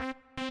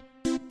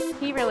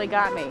He really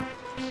got me.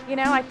 You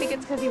know, I think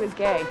it's because he was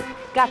gay.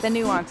 Got the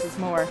nuances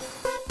more.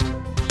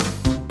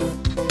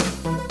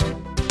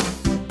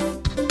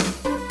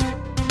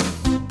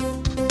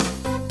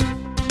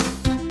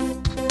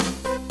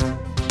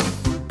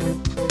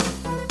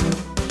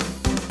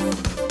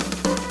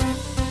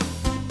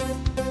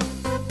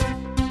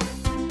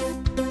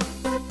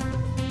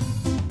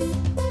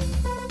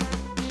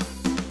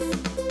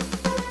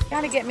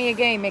 Gotta get me a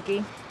gay,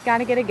 Mickey.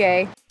 Gotta get a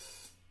gay.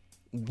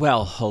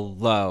 Well,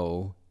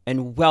 hello,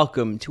 and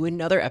welcome to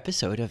another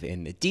episode of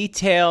In the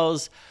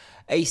Details,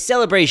 a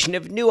celebration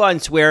of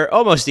nuance where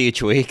almost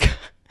each week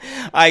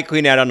I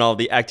queen out on all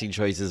the acting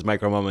choices,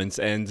 micro moments,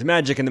 and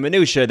magic in the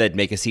minutia that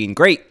make a scene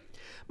great.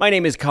 My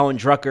name is Colin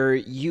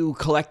Drucker. You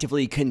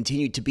collectively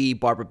continue to be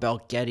Barbara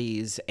Bel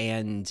Geddes,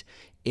 and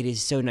it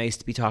is so nice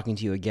to be talking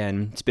to you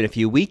again. It's been a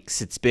few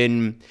weeks. It's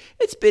been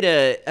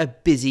a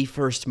busy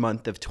first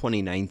month of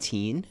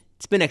 2019.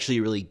 It's been actually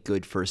a really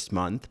good first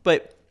month,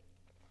 but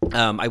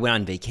I went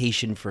on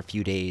vacation for a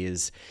few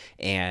days,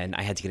 and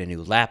I had to get a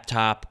new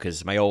laptop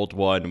because my old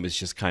one was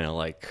just kind of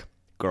like,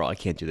 girl, I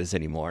can't do this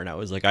anymore. And I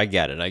was like, I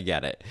get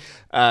it.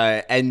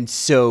 And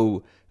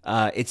so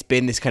it's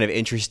been this kind of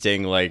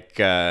interesting, like,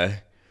 I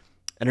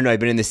don't know, I've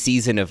been in the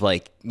season of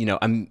like, you know,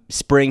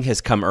 spring has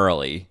come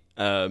early.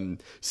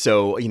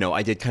 So, you know,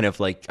 I did kind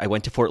of like, I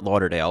went to Fort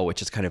Lauderdale,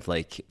 which is kind of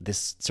like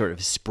this sort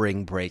of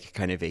spring break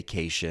kind of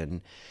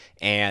vacation.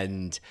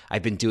 And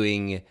I've been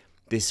doing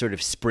this sort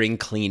of spring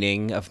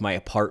cleaning of my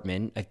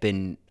apartment.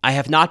 I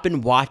have not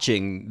been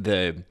watching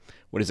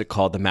what is it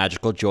called? The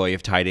Magical Joy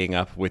of Tidying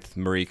Up with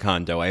Marie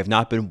Kondo. I have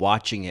not been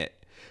watching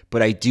it,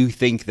 but I do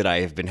think that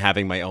I have been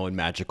having my own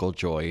magical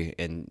joy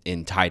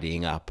in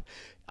tidying up.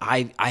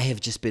 I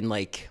have just been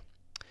like,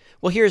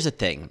 well, here's the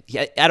thing.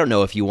 I don't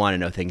know if you want to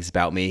know things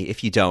about me.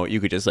 If you don't, you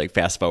could just like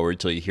fast forward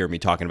till you hear me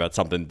talking about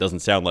something that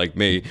doesn't sound like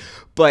me.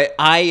 But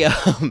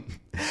I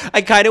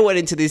kind of went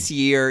into this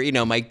year, you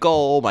know, my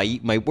goal,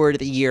 my word of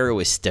the year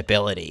was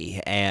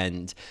stability.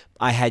 And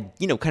I had,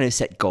 you know, kind of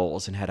set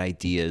goals and had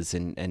ideas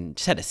and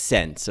just had a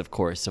sense, of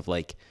course, of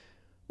like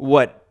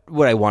what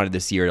I wanted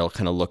this year to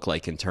kind of look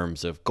like in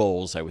terms of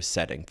goals I was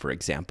setting, for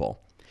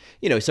example.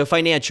 You know, so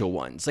financial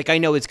ones. Like I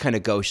know it's kind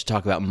of gauche to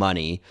talk about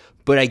money,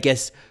 but I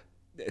guess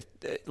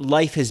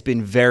life has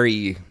been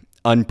very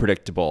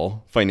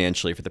unpredictable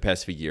financially for the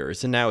past few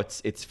years, and now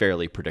it's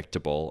fairly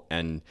predictable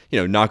and, you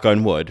know, knock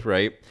on wood,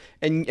 right?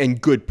 And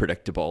good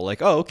predictable.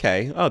 Like, oh,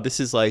 okay. Oh, this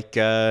is like,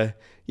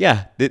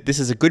 this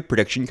is a good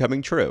prediction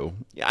coming true.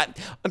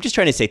 I'm just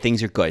trying to say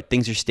things are good.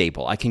 Things are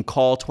stable. I can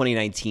call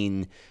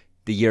 2019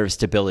 the year of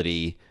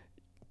stability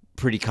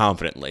pretty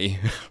confidently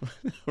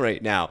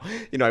right now.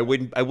 You know,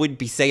 I wouldn't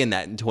be saying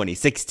that in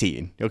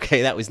 2016.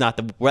 Okay, that was not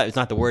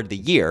the word of the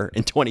year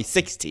in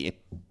 2016.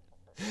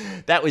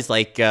 That was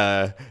like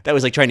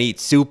trying to eat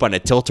soup on a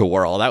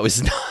tilt-a-whirl. That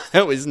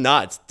was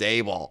not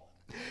stable.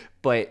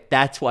 But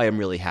that's why I'm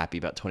really happy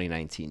about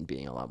 2019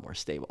 being a lot more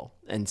stable.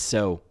 And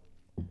so,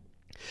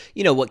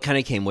 you know, what kind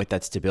of came with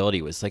that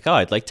stability was like, oh,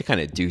 I'd like to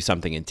kind of do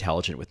something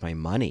intelligent with my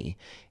money.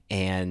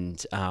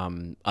 And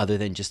other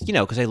than just, you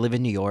know, because I live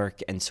in New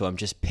York, and so I'm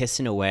just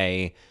pissing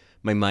away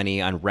my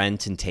money on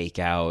rent and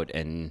takeout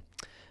and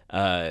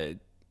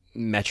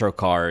Metro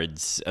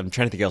cards. I'm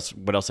trying to think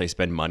what else I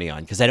spend money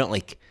on, because I don't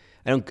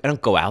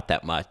go out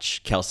that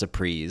much.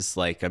 Kelsapries,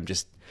 like I'm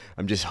just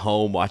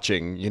home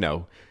watching, you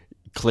know,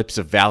 clips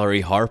of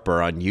Valerie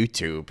Harper on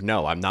YouTube.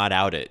 No, I'm not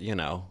out at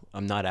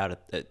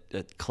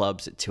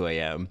clubs at 2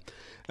 a.m.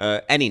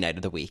 Any night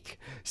of the week.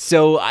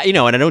 So, you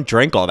know, and I don't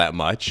drink all that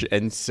much.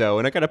 And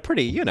I got a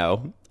pretty, you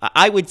know,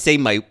 I would say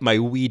my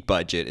weed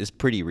budget is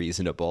pretty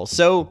reasonable.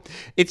 So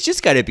it's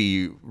just got to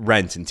be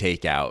rent and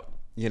takeout,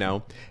 you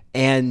know?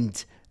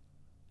 And,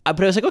 but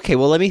I was like, okay,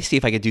 well, let me see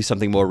if I could do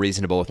something more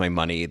reasonable with my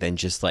money than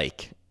just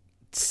like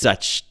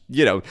such,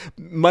 you know,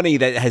 money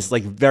that has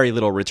like very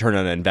little return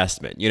on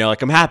investment. You know,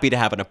 like I'm happy to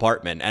have an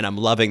apartment and I'm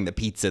loving the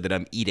pizza that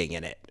I'm eating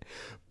in it.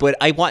 But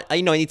I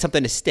need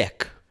something to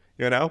stick,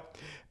 you know?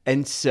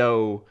 And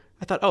so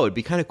I thought, oh, it'd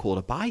be kind of cool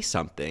to buy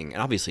something.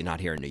 And obviously not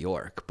here in New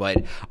York,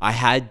 but I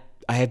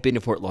have been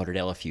to Fort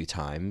Lauderdale a few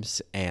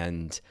times,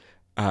 and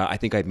I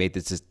think I've made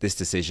this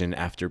decision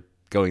after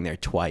going there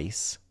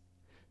twice.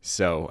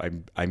 So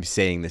I'm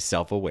saying this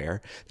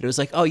self-aware that it was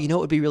like, oh, you know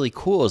what would be really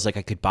cool is like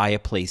I could buy a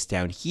place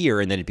down here,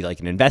 and then it'd be like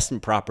an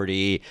investment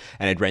property,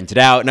 and I'd rent it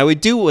out, and I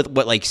would do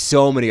what like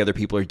so many other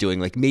people are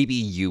doing. Like maybe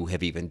you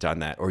have even done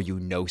that, or you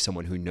know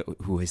someone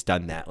who has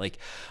done that. Like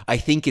I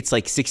think it's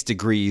like 6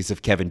 degrees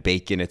of Kevin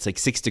Bacon. It's like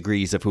 6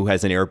 degrees of who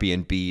has an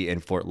Airbnb in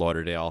Fort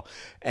Lauderdale,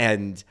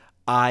 and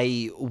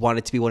I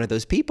wanted to be one of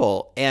those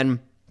people. And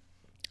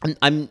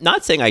I'm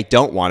not saying I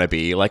don't want to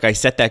be. Like I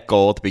set that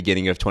goal at the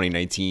beginning of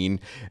 2019.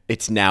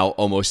 It's now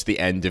almost the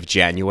end of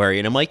January,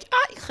 and I'm like,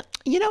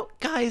 you know,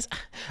 guys,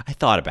 I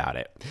thought about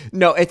it.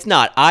 No, it's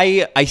not.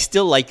 I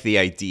still like the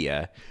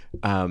idea.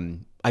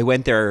 I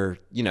went there,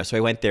 you know, so I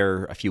went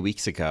there a few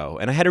weeks ago,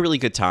 and I had a really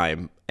good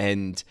time.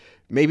 And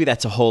maybe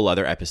that's a whole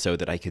other episode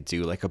that I could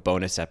do, like a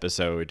bonus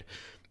episode.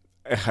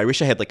 I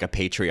wish I had like a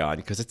Patreon,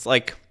 because it's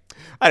like,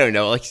 I don't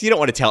know, like, you don't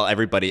want to tell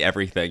everybody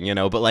everything,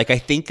 but like, I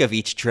think of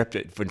each trip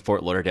in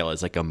Fort Lauderdale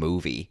as like a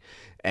movie.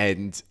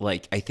 And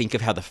like, I think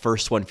of how the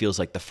first one feels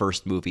like the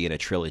first movie in a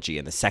trilogy,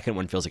 and the second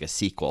one feels like a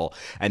sequel.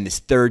 And this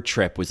third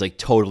trip was like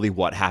totally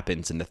what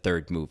happens in the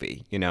third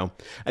movie, And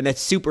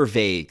that's super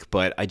vague,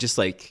 but I just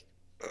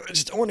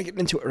don't want to get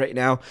into it right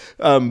now.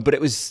 But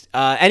it was,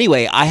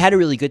 anyway, I had a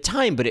really good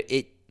time, but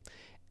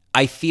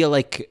I feel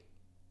like,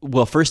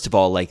 well, first of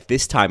all, like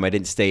this time I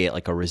didn't stay at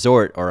like a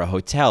resort or a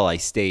hotel. I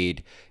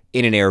stayed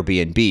in an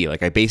Airbnb.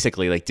 Like I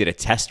basically like did a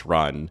test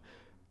run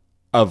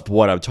of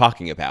what I'm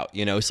talking about,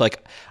 So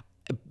like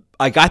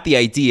I got the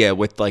idea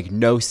with like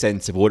no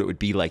sense of what it would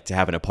be like to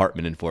have an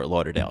apartment in Fort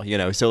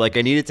Lauderdale, So like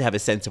I needed to have a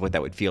sense of what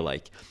that would feel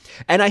like.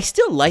 And I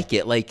still like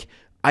it. Like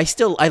I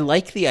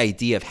like the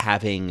idea of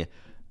having,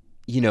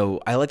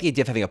 I like the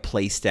idea of having a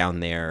place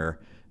down there.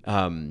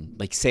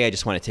 Like say I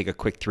just want to take a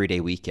quick 3-day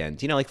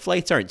weekend, like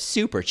flights aren't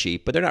super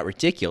cheap, but they're not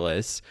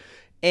ridiculous.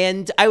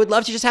 And I would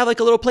love to just have like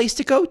a little place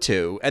to go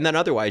to, and then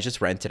otherwise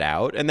just rent it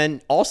out. And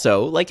then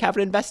also like have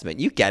an investment.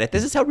 You get it.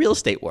 This is how real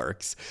estate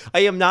works.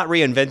 I am not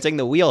reinventing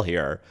the wheel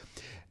here.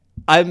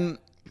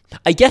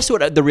 I guess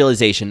what the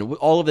realization,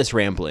 all of this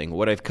rambling,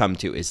 what I've come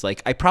to is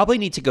like, I probably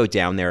need to go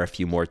down there a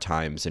few more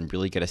times and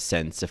really get a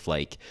sense of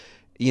like,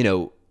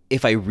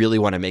 if I really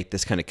want to make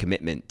this kind of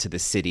commitment to the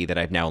city that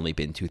I've now only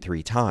been to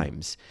 3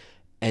 times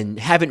and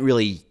haven't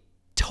really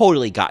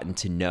totally gotten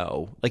to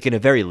know, like in a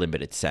very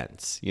limited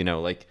sense,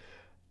 like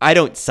I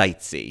don't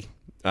sightsee.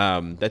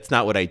 That's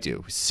not what I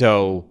do.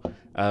 So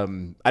I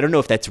don't know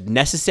if that's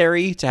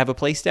necessary to have a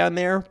place down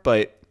there,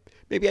 but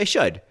maybe I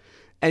should.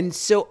 And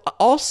so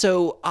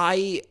also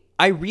I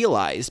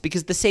realized,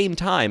 because at the same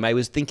time I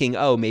was thinking,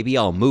 oh, maybe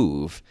I'll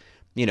move,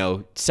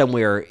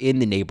 somewhere in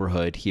the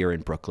neighborhood here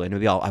in Brooklyn.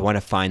 Maybe I want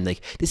to find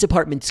like this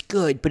apartment's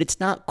good, but it's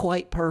not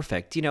quite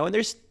perfect, and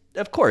there's,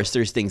 of course,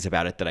 there's things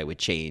about it that I would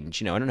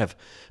change. I don't have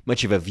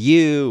much of a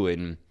view,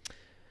 and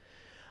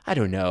I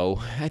don't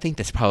know. I think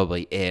that's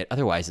probably it.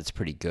 Otherwise, it's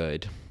pretty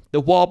good.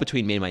 The wall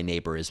between me and my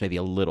neighbor is maybe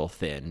a little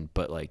thin,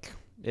 but like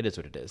it is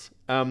what it is.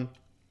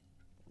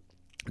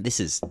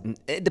 This is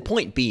the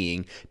point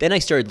being, then I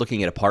started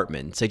looking at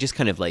apartments. I just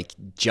kind of like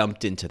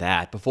jumped into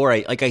that before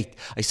I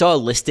saw a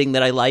listing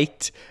that I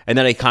liked, and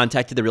then I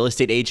contacted the real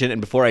estate agent, and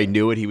before I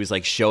knew it, he was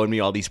like showing me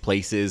all these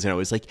places. And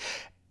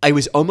I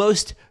was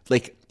almost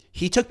like,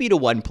 he took me to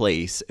one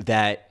place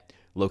that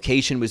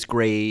location was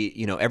great.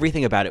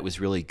 Everything about it was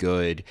really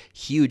good,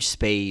 huge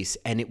space.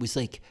 And it was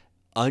like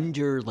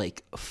under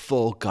like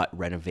full gut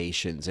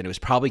renovations, and it was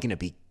probably going to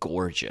be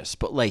gorgeous,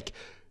 but like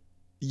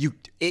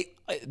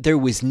there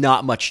was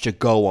not much to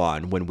go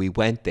on when we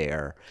went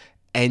there.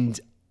 And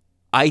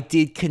I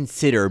did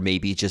consider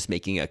maybe just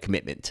making a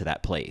commitment to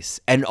that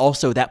place. And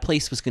also that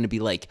place was going to be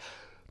like,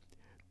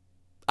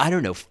 I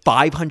don't know,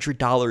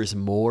 $500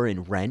 more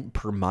in rent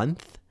per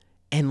month.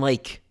 And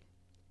like,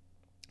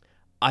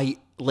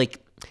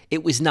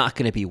 it was not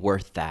going to be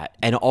worth that.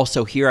 And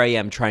also here I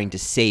am trying to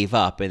save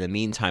up. In the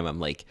meantime,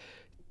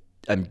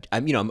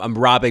 I'm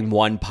robbing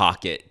one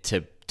pocket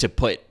to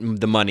put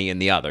the money in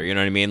the other, you know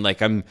what I mean?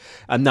 Like I'm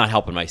not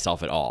helping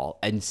myself at all.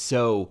 And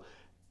so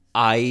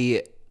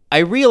I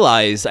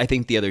realized, I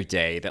think the other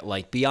day, that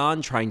like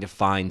beyond trying to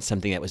find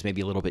something that was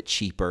maybe a little bit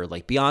cheaper,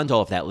 like beyond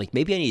all of that, like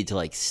maybe I needed to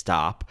like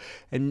stop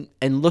and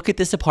look at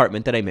this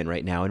apartment that I'm in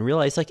right now and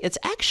realize like it's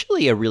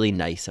actually a really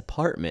nice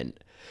apartment.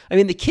 I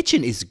mean, the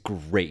kitchen is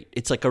great.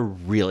 It's like a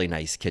really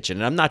nice kitchen.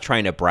 And I'm not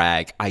trying to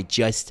brag.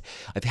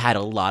 I've had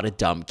a lot of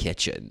dumb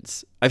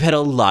kitchens.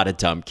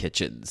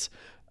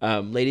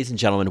 Ladies and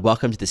gentlemen,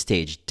 welcome to the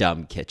stage,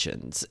 Dumb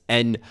Kitchens.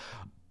 And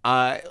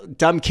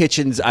dumb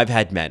kitchens, I've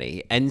had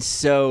many. And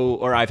so,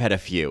 or I've had a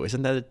few.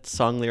 Isn't that a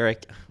song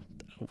lyric?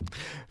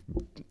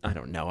 I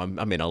don't know.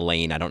 I'm in a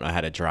lane I don't know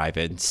how to drive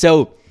in.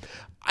 So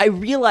I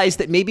realized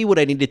that maybe what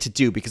I needed to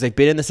do, because I've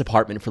been in this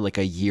apartment for like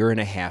a year and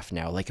a half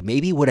now, like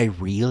maybe what I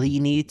really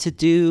need to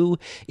do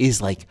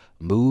is like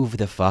move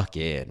the fuck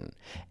in.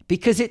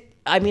 Because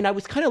I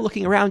was kind of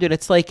looking around and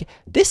it's like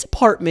this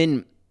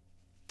apartment,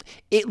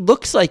 it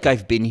looks like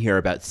I've been here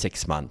about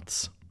 6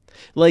 months.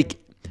 Like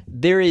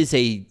there is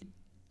a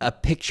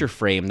picture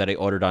frame that I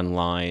ordered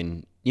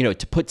online,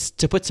 to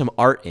put some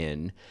art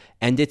in,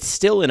 and it's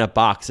still in a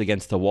box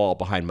against the wall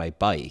behind my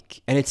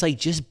bike. And it's like,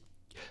 just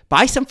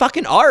buy some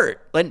fucking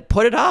art and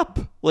put it up.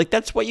 Like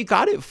that's what you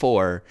got it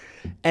for.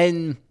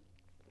 And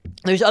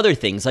there's other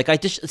things like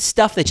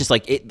stuff that just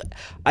like it.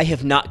 I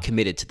have not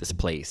committed to this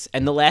place,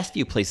 and the last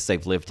few places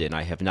I've lived in,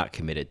 I have not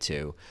committed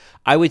to.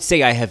 I would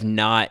say I have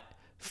not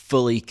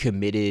fully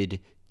committed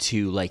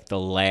to like the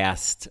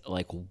last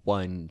like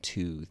 1,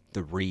 2,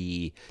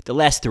 3, the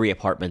last 3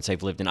 apartments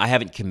I've lived in. I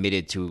haven't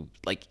committed to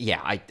like,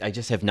 I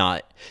just have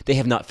not, they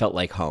have not felt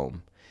like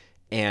home.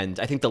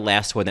 And I think the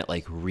last one that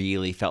like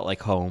really felt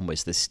like home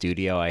was the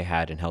studio I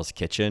had in Hell's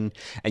Kitchen.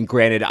 And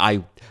granted,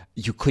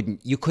 you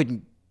couldn't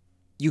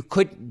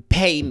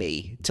pay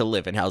me to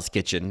live in Hell's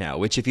Kitchen now,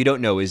 which if you don't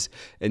know is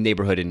a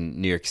neighborhood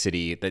in New York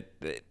City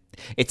that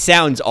it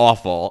sounds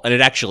awful, and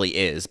it actually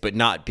is, but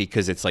not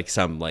because it's like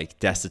some like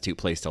destitute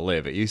place to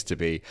live. It used to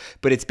be,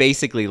 but it's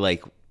basically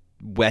like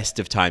west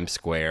of Times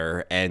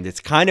Square, and it's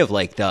kind of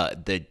like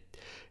the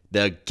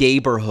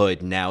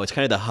gayborhood now. It's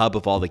kind of the hub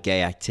of all the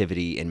gay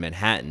activity in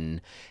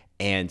Manhattan,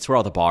 and it's where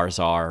all the bars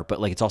are,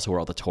 but like it's also where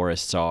all the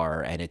tourists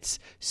are, and it's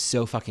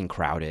so fucking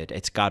crowded.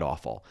 It's god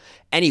awful.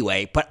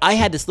 Anyway, but I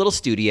had this little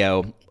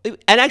studio, and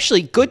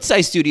actually good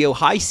sized studio,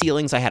 high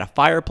ceilings. I had a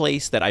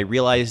fireplace that I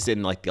realized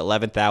in like the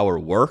 11th hour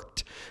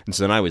worked, and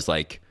so then I was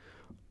like,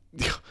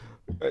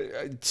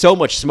 so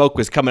much smoke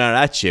was coming out of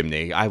that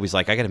chimney. I was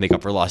like, I got to make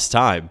up for lost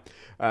time.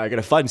 I got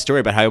a fun story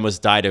about how I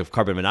almost died of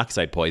carbon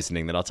monoxide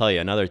poisoning that I'll tell you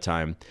another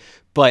time.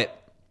 But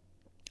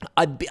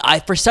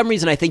I for some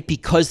reason, I think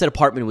because that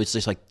apartment was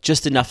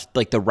just enough,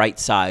 like the right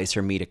size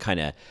for me to kind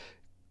of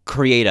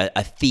create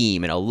a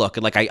theme and a look.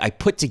 And like I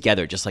put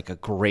together just like a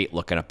great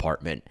looking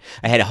apartment.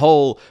 I had a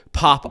whole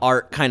pop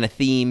art kind of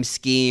theme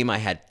scheme. I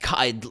had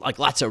like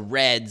lots of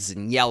reds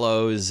and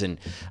yellows. And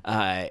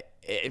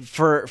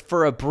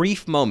for a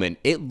brief moment,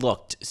 it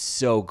looked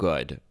so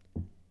good.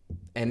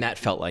 And that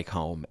felt like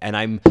home.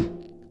 And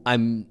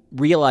I'm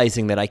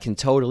realizing that I can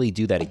totally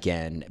do that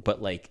again.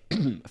 But like,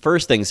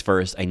 first things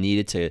first, I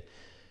needed to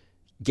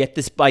get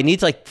this. I need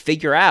to like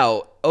figure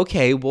out,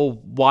 okay, well,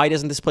 why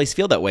doesn't this place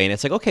feel that way? And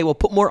it's like, okay, well,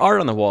 put more art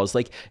on the walls.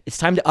 Like, it's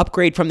time to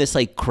upgrade from this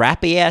like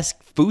crappy ass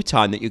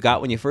futon that you got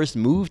when you first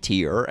moved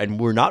here and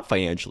we're not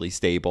financially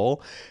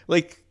stable.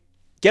 Like,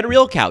 get a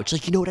real couch.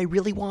 Like, you know what I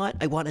really want?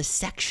 I want a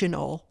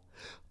sectional.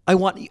 I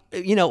want,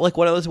 like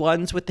one of those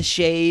ones with the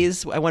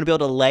chaise. I want to be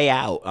able to lay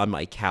out on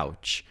my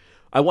couch.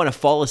 I want to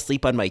fall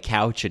asleep on my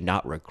couch and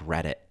not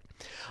regret it.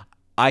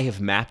 I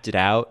have mapped it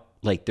out.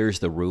 Like, there's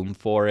the room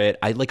for it.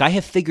 I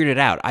have figured it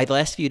out. The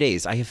last few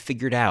days, I have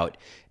figured out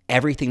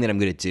everything that I'm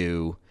going to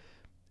do.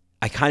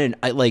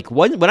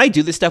 When I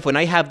do this stuff, when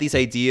I have these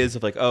ideas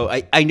of like, oh,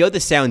 I know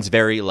this sounds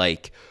very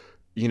like,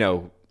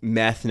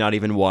 meth, not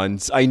even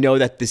once. I know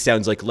that this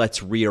sounds like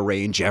let's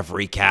rearrange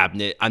every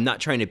cabinet. I'm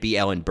not trying to be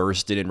Ellen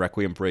Burstyn in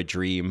Requiem for a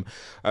Dream,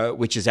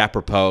 which is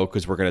apropos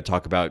because we're going to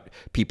talk about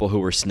people who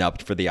were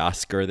snubbed for the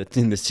Oscar that's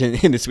in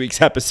this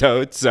week's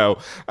episode. So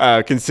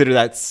consider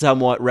that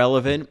somewhat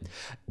relevant.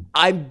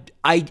 I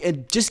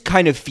am just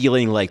kind of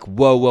feeling like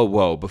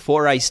whoa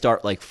before I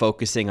start like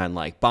focusing on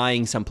like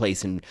buying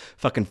someplace in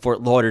fucking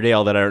Fort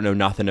Lauderdale that I don't know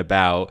nothing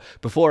about,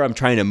 before I'm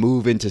trying to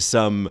move into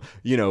some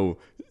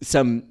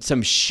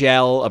some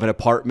shell of an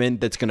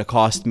apartment that's going to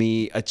cost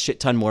me a shit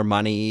ton more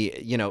money,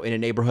 in a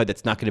neighborhood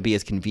that's not going to be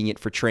as convenient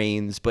for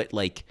trains, but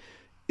like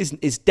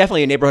is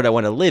definitely a neighborhood I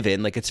want to live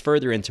in. Like, it's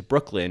further into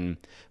Brooklyn,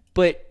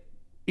 but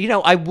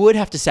I would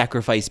have to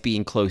sacrifice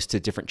being close to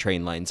different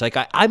train lines. Like,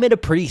 I'm in a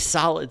pretty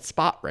solid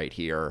spot right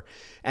here.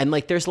 And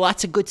like, there's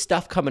lots of good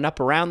stuff coming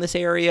up around this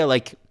area.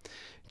 Like,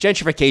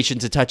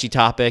 gentrification's a touchy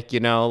topic,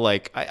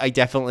 like I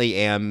definitely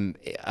am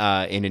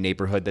in a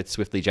neighborhood that's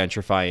swiftly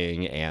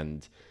gentrifying,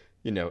 and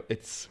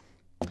it's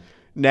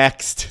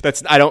next.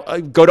 I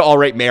don't go to All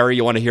Right Mary.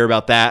 You want to hear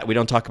about that? We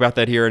don't talk about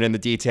that here and in the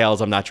details.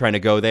 I'm not trying to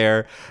go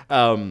there.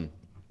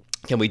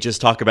 Can we just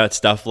talk about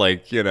stuff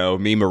like,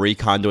 me Marie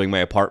Kondoing my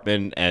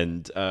apartment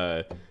and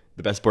the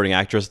Best Supporting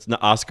Actress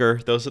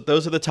Oscar? Those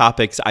are the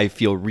topics I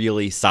feel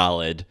really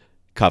solid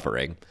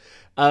covering.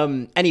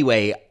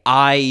 Anyway,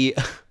 I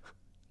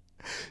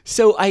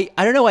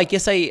don't know. I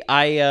guess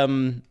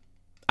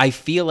I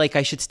feel like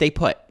I should stay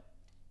put.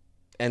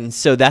 And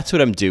so that's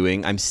what I'm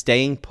doing. I'm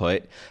staying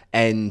put,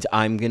 and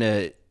I'm going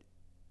to,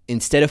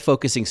 instead of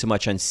focusing so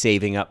much on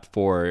saving up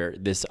for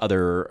this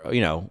other,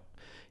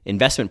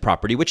 investment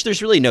property, which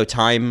there's really no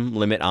time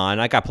limit on.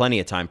 I got plenty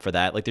of time for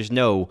that. Like,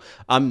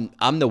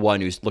 I'm the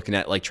one who's looking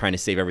at like trying to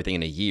save everything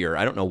in a year.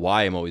 I don't know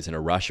why I'm always in a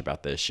rush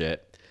about this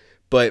shit,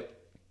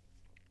 but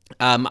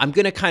I'm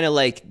going to kind of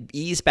like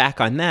ease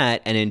back on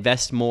that and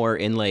invest more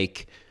in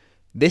like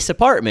this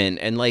apartment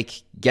and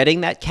like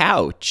getting that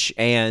couch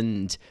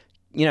and,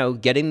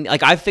 getting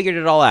like, I've figured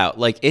it all out.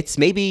 Like, it's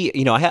maybe,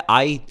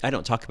 I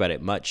don't talk about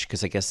it much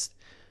because I guess,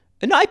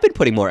 and I've been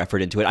putting more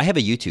effort into it. I have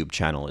a YouTube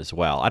channel as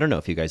well. I don't know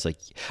if you guys do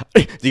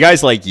you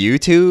guys like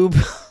YouTube?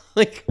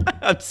 Like,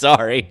 I'm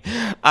sorry.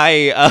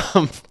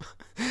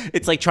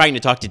 It's like trying to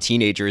talk to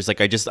teenagers. Like,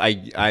 I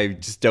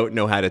just don't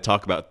know how to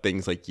talk about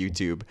things like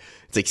YouTube.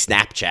 It's like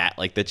Snapchat.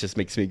 Like, that just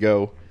makes me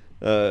go,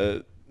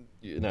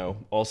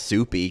 all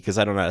soupy because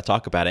I don't know how to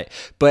talk about it.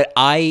 But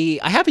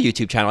I have a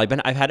YouTube channel.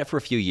 I've had it for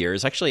a few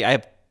years. Actually, I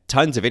have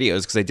tons of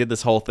videos because I did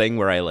this whole thing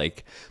where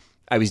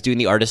I was doing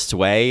the Artist's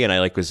Way, and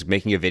I was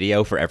making a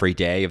video for every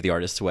day of the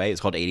Artist's Way.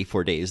 It's called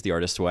 84 Days the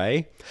Artist's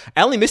Way.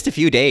 I only missed a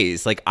few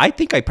days. Like, I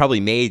think I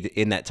probably made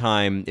in that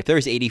time, if there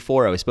was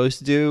 84 I was supposed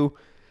to do,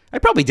 I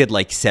probably did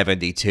like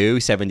 72,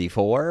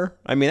 74.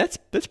 I mean,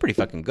 that's pretty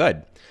fucking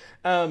good.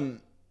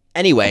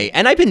 Anyway,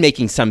 and I've been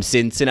making some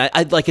since, and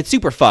I like, it's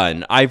super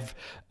fun. I'm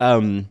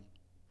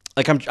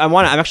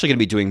actually going to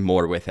be doing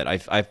more with it.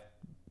 I've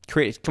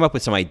come up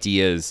with some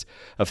ideas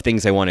of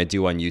things I want to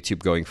do on YouTube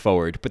going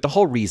forward. But the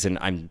whole reason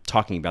I'm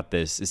talking about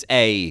this is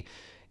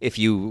if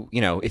you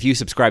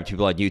subscribe to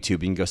people on YouTube, you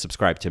can go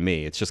subscribe to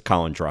me. It's just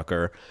Colin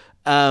Drucker.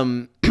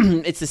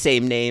 It's the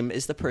same name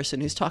as the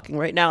person who's talking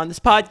right now on this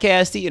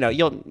podcast. You know,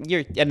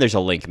 and there's a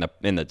link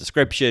in the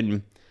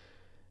description.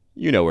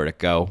 You know where to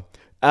go.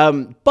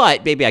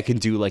 But maybe I can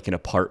do like an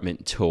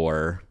apartment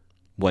tour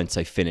once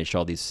I finish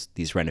all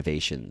these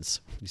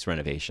renovations.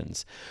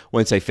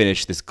 Once I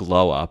finish this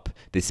glow up,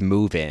 this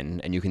move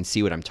in, and you can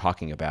see what I'm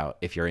talking about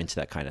if you're into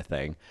that kind of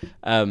thing.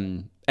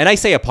 And I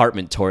say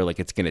apartment tour like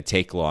it's going to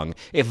take long.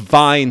 If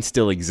Vine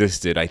still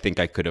existed, I think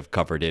I could have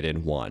covered it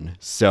in one.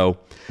 So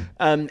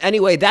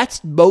anyway,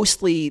 that's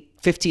mostly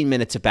 15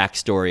 minutes of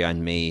backstory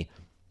on me.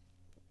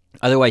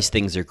 Otherwise,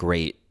 things are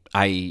great.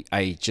 I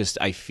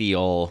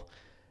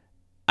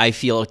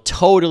feel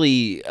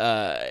totally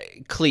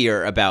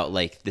clear about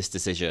like this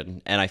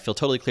decision, and I feel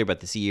totally clear about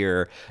this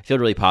year. I feel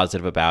really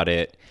positive about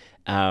it.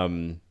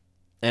 And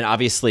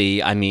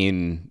obviously, I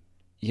mean,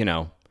 you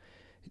know,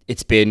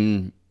 it's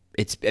been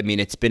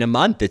a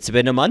month. It's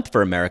been a month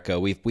for America.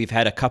 We've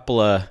had a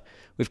couple of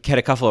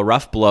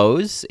rough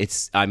blows.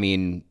 It's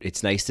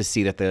nice to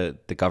see that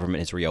the government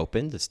has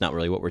reopened. It's not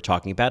really what we're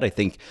talking about. I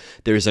think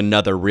there's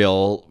another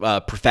real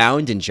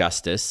profound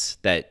injustice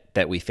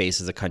that we face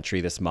as a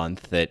country this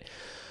month that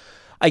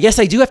I guess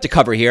I do have to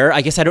cover here. I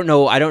guess I don't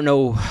know. I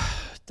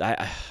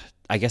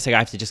guess I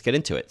have to just get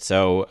into it.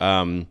 So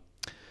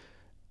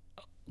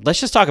let's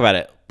just talk about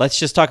it. Let's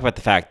just talk about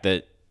the fact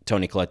that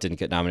Toni Collette didn't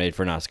get nominated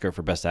for an Oscar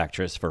for Best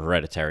Actress for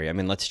Hereditary. I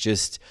mean, let's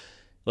just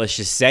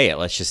say it.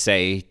 Let's just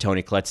say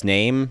Toni Collette's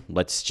name.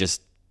 Let's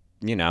just,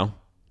 you know,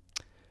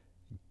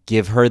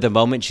 give her the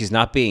moment she's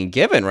not being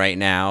given right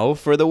now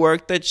for the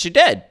work that she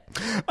did.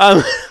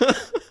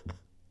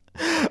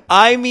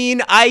 I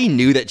mean, I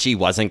knew that she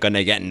wasn't going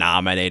to get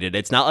nominated.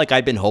 It's not like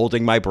I'd been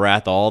holding my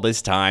breath all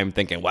this time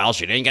thinking, well,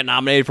 she didn't get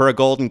nominated for a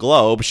Golden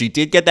Globe. She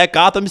did get that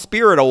Gotham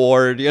Spirit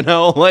Award, you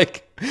know?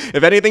 Like,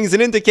 if anything's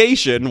an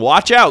indication,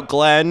 watch out,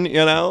 Glenn,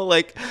 you know?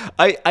 Like,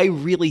 I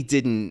really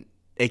didn't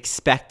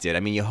expect it.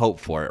 I mean, you hope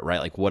for it, right?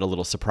 Like, what a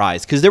little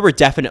surprise. Because there were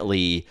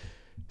definitely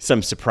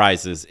some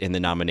surprises in the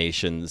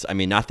nominations. I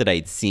mean, not that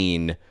I'd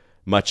seen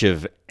much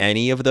of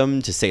any of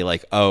them to say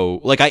like, oh,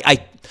 like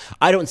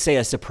I don't say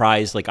a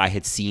surprise like I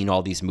had seen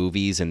all these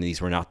movies and these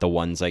were not the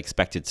ones I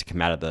expected to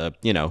come out of the,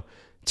 you know,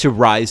 to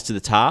rise to the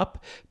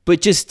top,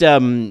 but just you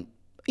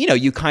know,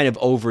 you kind of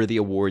over the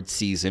award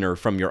season or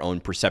from your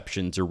own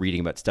perceptions or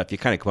reading about stuff, you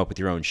kind of come up with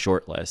your own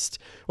short list,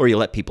 or you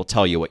let people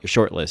tell you what your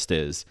short list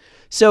is.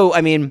 So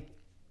I mean,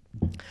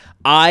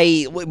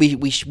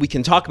 we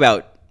can talk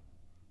about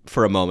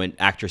for a moment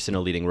actress in a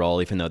leading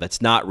role, even though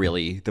that's not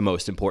really the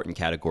most important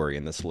category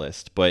in this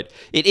list, but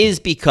it is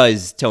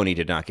because Toni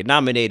did not get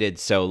nominated.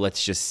 So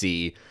let's just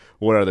see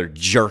what other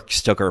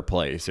jerks took her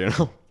place, you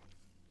know?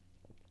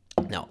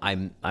 No,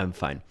 I'm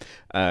fine.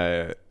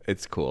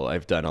 It's cool.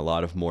 I've done a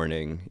lot of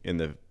mourning in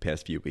the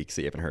past few weeks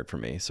that you haven't heard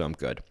from me, so I'm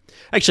good.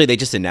 Actually, they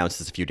just announced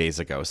this a few days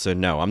ago, so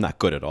no, I'm not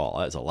good at all.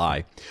 That's a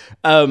lie.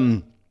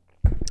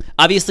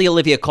 Obviously,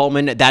 Olivia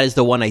Colman, that is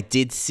the one I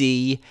did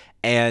see.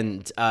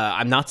 And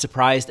I'm not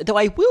surprised, though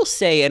I will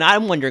say, and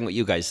I'm wondering what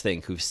you guys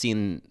think who've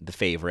seen The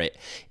Favorite.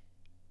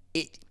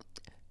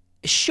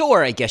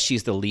 Sure, I guess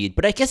she's the lead,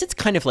 but I guess it's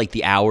kind of like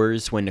The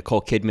Hours when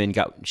Nicole Kidman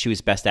she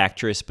was Best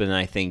Actress, but then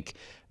I think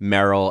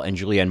Meryl and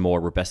Julianne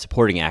Moore were Best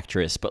Supporting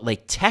Actress. But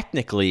like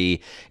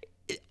technically,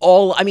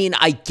 I mean,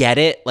 I get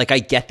it. Like I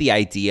get the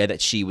idea that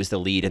she was the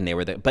lead and they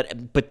were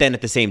but then at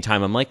the same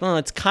time, I'm like, well,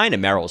 it's kind of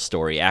Meryl's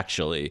story,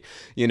 actually.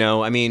 You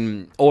know, I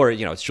mean, or,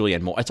 you know, it's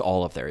Julianne Moore. It's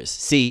all of theirs.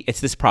 See, it's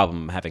this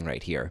problem I'm having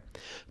right here.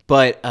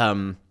 But,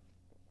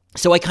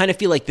 so I kind of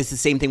feel like this is the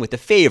same thing with The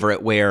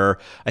Favorite, where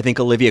I think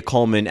Olivia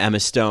Colman, Emma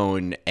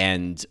Stone,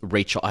 and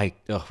Rachel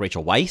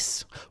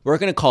Weisz. We're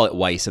going to call it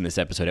Weisz in this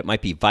episode. It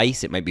might be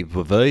Vice. It might be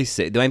Vice.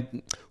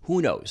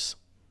 Who knows?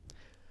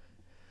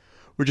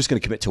 We're just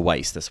going to commit to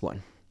Weisz this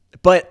one.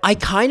 But I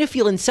kind of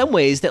feel in some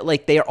ways that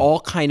like they're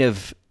all kind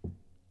of,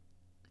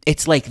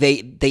 it's like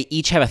they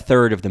each have a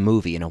third of the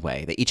movie in a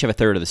way. They each have a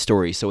third of the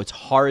story. So it's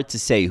hard to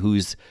say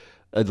who's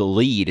the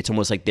lead. It's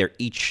almost like they're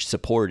each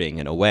supporting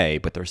in a way,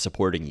 but they're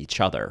supporting each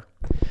other.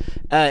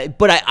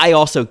 But I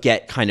also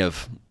get kind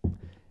of,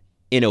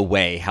 in a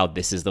way, how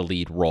this is the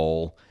lead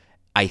role.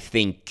 I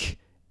think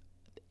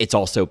it's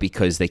also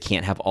because they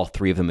can't have all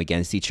three of them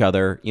against each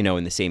other, you know,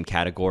 in the same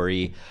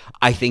category.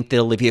 I think that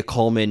Olivia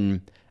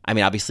Colman, I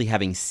mean, obviously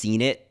having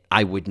seen it,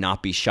 I would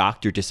not be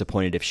shocked or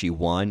disappointed if she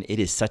won.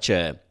 It's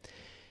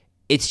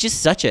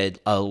just such a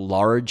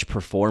large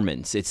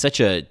performance. It's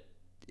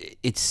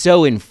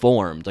so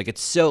informed. Like,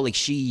 it's so, like,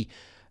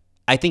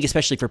 I think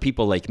especially for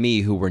people like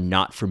me who were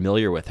not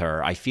familiar with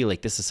her, I feel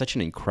like this is such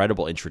an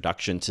incredible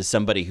introduction to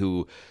somebody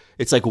who,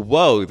 it's like,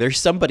 whoa,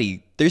 there's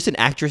an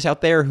actress out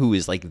there who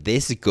is like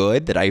this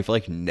good that I've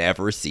like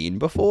never seen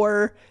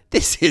before.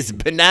 This is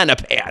banana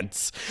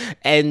pants.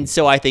 And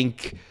so I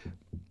think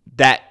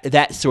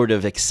that sort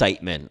of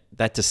excitement,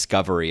 that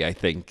discovery, I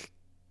think,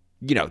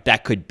 you know,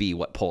 that could be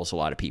what pulls a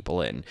lot of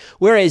people in.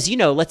 Whereas, you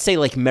know, let's say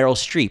like Meryl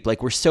Streep,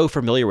 like we're so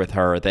familiar with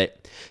her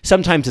that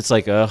sometimes it's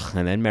like, ugh,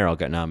 and then Meryl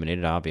got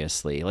nominated,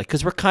 obviously. Like,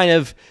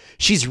 because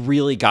she's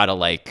really got to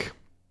like,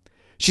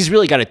 she's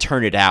really got to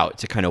turn it out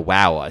to kind of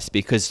wow us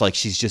because like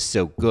she's just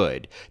so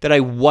good that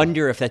I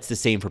wonder if that's the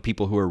same for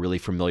people who are really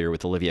familiar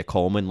with Olivia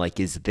Colman. Like,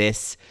 is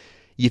this,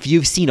 if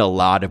you've seen a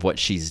lot of what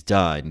she's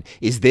done,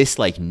 is this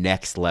like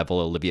next level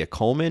Olivia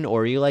Colman,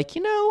 or are you like,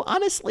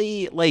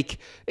 honestly, like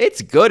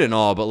it's good and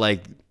all, but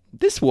like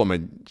this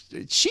woman,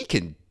 she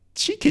can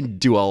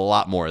do a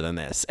lot more than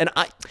this. And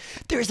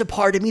there's a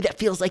part of me that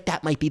feels like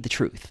that might be the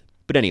truth.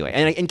 But anyway,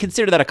 and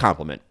consider that a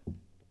compliment.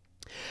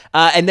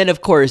 And then,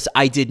 of course,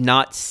 I did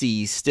not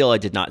see A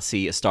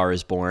Star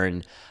Is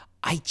Born.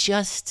 I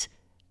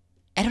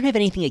don't have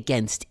anything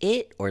against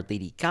it or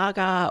Lady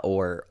Gaga,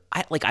 or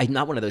I'm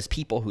not one of those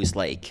people who's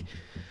like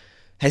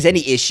has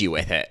any issue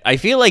with it. I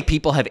feel like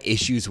people have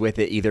issues with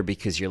it either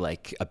because you're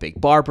like a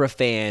big Barbara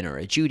fan or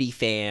a Judy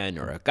fan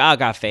or a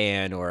Gaga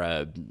fan or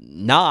a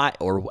not,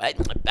 or I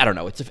don't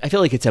know. I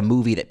feel like it's a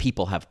movie that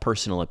people have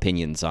personal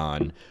opinions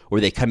on, or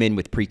they come in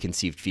with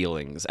preconceived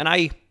feelings. And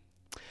I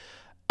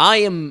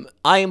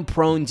am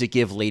prone to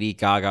give Lady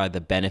Gaga the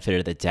benefit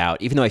of the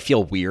doubt, even though I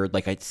feel weird.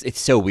 Like it's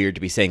so weird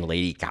to be saying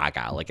Lady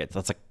Gaga. Like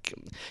that's like,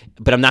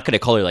 but I'm not going to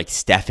call her like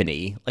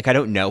Stephanie. Like I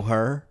don't know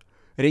her.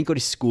 I didn't go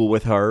to school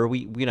with her.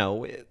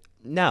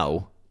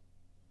 No.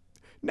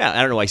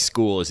 I don't know why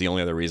school is the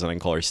only other reason I can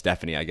call her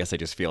Stephanie. I guess I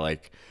just feel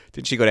like,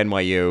 did she go to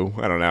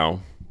NYU? I don't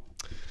know.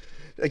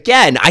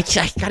 Again, I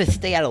got to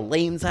stay out of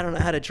lanes I don't know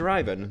how to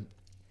drive in.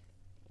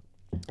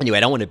 Anyway, I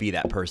don't want to be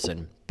that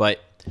person, but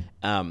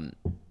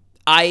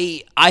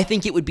I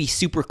think it would be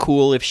super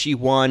cool if she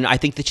won. I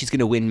think that she's going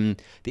to win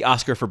the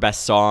Oscar for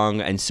Best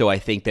Song, and so I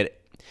think that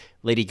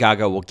Lady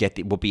Gaga will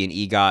be an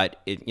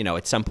EGOT,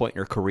 at some point in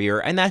her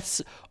career, and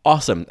that's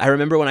awesome. I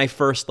remember when I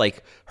first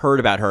heard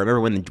about her. I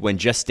remember when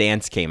Just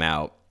Dance came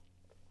out,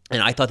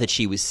 and I thought that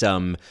she was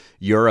some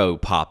Euro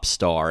pop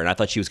star, and I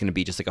thought she was going to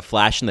be just like a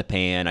flash in the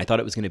pan. I thought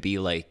it was going to be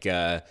like,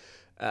 oh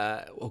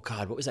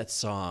God, what was that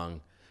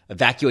song?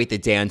 Evacuate the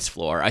Dance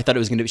Floor. I thought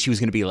she was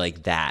going to be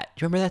like that.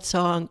 Do you remember that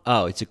song?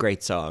 Oh, it's a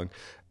great song.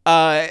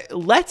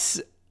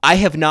 I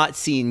have not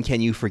seen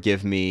Can You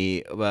Forgive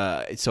Me?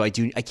 So I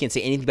can't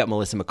say anything about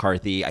Melissa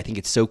McCarthy. I think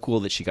it's so cool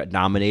that she got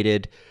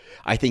nominated.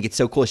 I think it's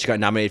so cool that she got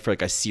nominated for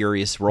like a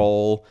serious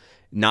role.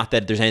 Not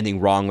that there's anything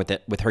wrong with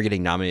it, with her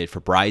getting nominated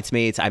for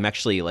Bridesmaids. I'm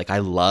actually I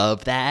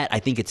love that. I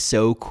think it's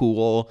so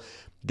cool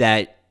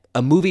that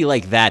a movie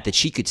like that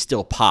she could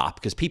still pop,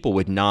 because people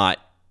would not,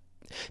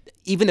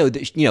 even though,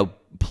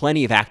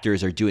 plenty of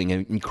actors are doing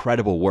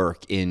incredible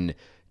work in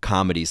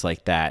comedies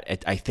like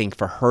that. I think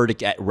for her to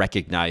get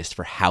recognized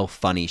for how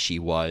funny she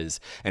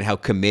was and how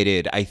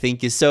committed, I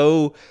think is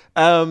so,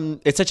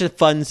 it's such a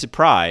fun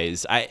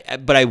surprise.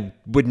 But I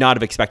would not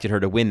have expected her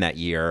to win that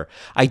year.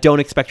 I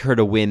don't expect her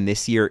to win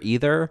this year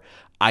either.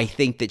 I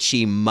think that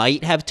she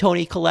might have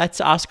Toni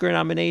Collette's Oscar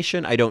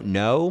nomination. I don't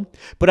know.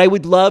 But I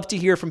would love to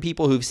hear from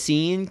people who've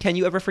seen Can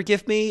You Ever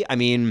Forgive Me? I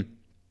mean,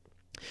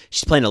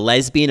 she's playing a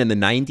lesbian in the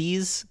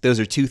 90s. Those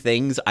are two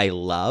things I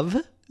love.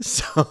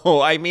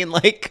 So, I mean,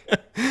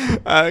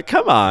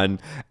 come on.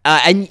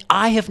 And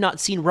I have not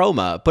seen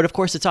Roma, but of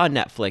course it's on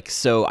Netflix,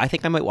 so I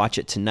think I might watch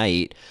it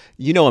tonight.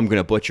 I'm going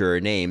to butcher her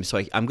name, so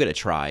I'm going to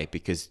try,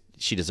 because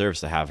she deserves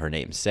to have her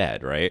name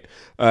said, right?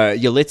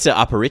 Yalitza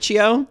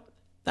Aparicio?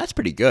 That's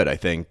pretty good, I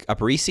think.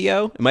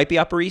 Aparicio? It might be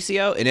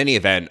Aparicio. In any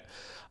event,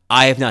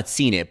 I have not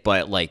seen it,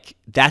 but,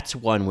 that's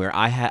one where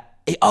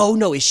oh,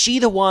 no, is she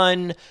the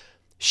one...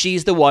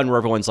 She's the one where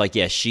everyone's like,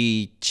 yeah,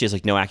 she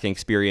has no acting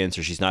experience,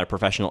 or she's not a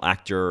professional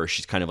actor, or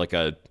she's kind of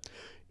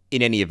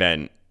in any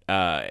event,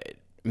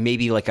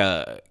 maybe a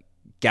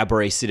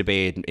Gabourey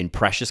Sidibe in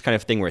Precious kind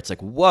of thing, where it's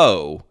like,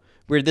 whoa,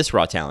 where did this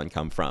raw talent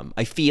come from?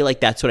 I feel like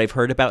that's what I've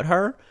heard about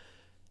her.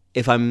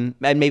 And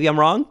maybe I'm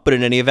wrong, but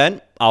in any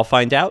event, I'll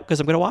find out because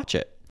I'm going to watch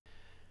it.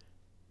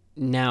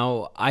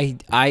 Now,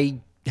 I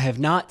have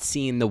not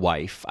seen The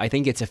Wife. I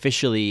think it's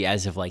officially,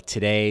 as of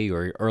today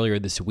or earlier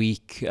this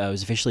week, it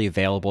was officially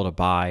available to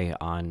buy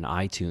on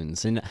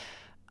iTunes. And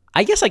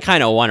I guess I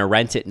kind of want to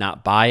rent it,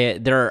 not buy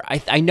it.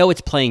 I know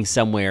it's playing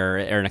somewhere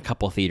or in a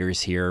couple theaters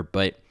here,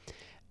 but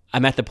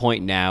I'm at the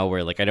point now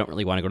where I don't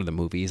really want to go to the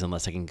movies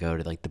unless I can go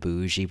to the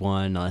bougie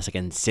one, unless I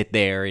can sit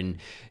there and,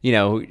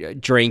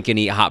 drink and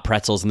eat hot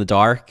pretzels in the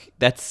dark.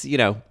 That's kind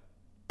of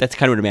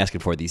what I'm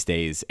asking for these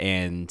days.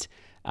 And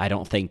I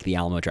don't think the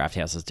Alamo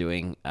Drafthouse is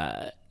doing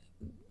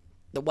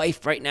The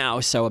Wife right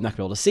now, so I'm not going to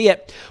be able to see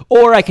it.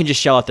 Or I can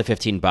just shell out the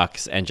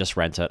 $15 and just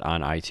rent it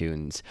on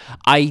iTunes.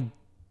 I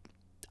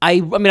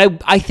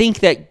think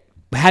that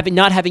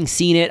not having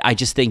seen it, I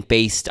just think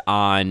based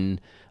on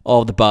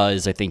all the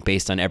buzz, I think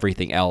based on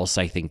everything else,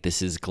 I think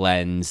this is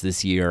Glenn's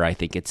this year. I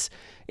think it's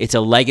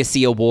a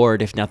legacy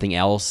award, if nothing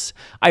else.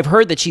 I've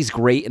heard that she's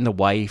great in The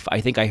Wife.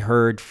 I think I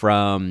heard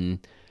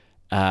from...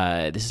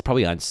 this is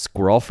probably on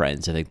Squirrel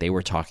Friends. I think they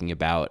were talking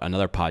about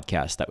another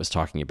podcast that was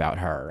talking about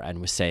her and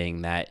was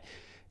saying that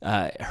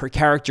her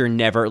character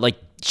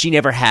she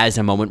never has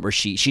a moment where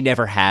she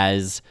never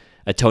has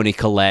a Toni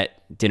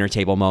Collette dinner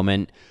table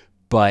moment,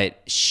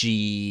 but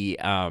she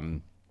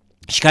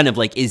she kind of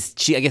like I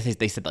guess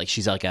they said like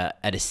she's like at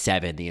a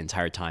 7 the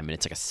entire time, and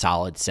it's like a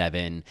solid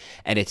 7,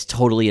 and it's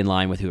totally in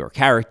line with who her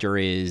character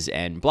is,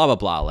 and blah blah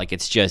blah. Like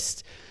it's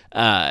just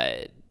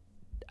I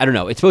don't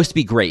know. It's supposed to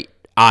be great.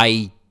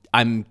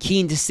 I'm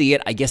keen to see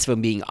it. I guess if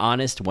I'm being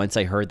honest, once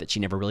I heard that she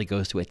never really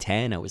goes to a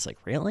 10, I was like,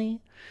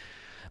 really?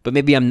 But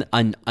maybe I'm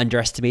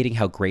underestimating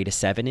how great a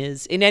 7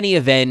 is. In any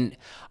event,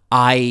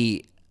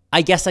 I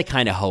guess I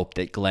kind of hope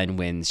that Glenn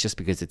wins, just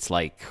because it's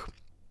like,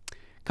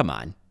 come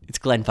on. It's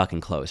Glenn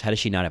fucking Close. How does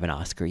she not have an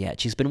Oscar yet?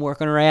 She's been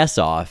working her ass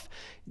off.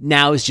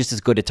 Now is just as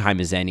good a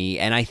time as any.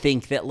 And I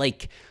think that,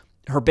 like,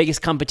 her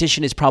biggest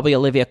competition is probably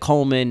Olivia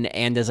Colman.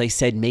 And as I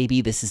said,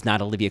 maybe this is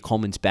not Olivia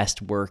Colman's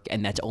best work,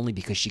 and that's only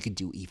because she could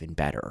do even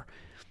better.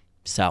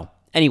 So,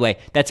 anyway,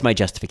 that's my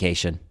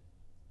justification.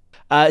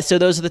 So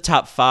those are the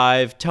top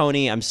 5.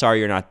 Tony, I'm sorry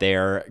you're not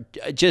there.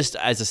 Just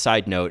as a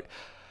side note,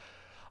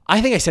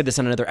 I think I said this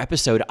on another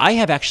episode. I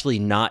have actually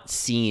not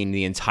seen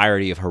the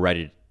entirety of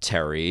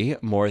Hereditary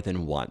more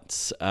than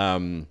once.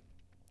 And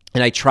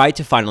I tried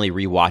to finally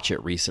rewatch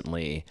it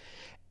recently.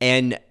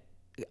 And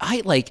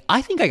I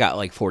think I got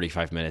like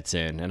 45 minutes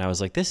in, and I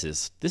was like, this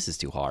is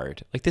too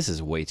hard. Like, this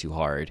is way too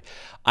hard.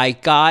 I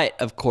got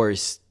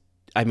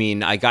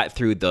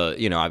through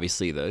the,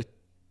 obviously the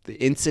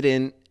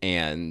incident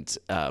and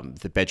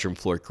the bedroom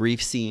floor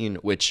grief scene,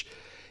 which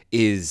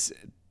is,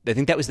 I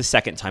think that was the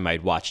second time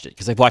I'd watched it,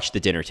 because I've watched the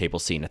dinner table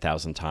scene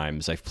 1,000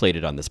 times. I've played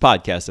it on this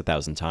podcast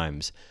 1,000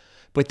 times.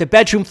 But the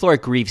bedroom floor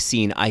grief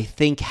scene, I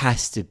think,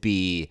 has to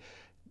be,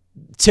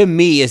 to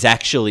me, is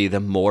actually the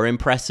more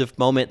impressive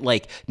moment.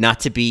 Like, not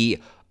to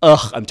be,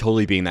 I'm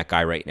totally being that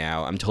guy right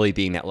now. I'm totally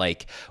being that,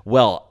 like,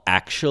 well,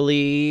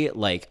 actually,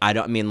 like,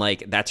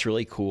 that's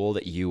really cool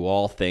that you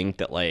all think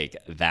that, like,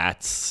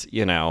 that's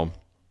the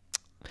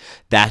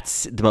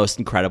most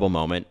incredible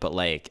moment. But,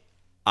 like,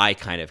 I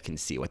kind of can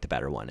see what the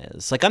better one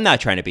is. Like, I'm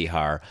not trying to be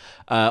her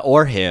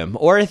or him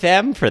or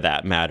them for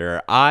that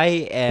matter.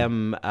 I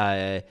am,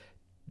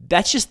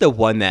 that's just the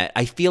one that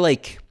I feel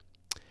like,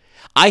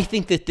 I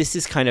think that this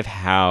is kind of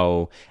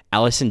how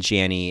Allison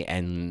Janney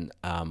and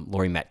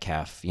Laurie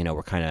Metcalf,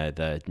 were kind of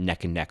the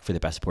neck and neck for the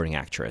Best Supporting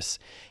Actress.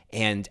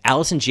 And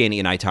Allison Janney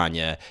and I,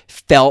 Tonya,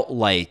 felt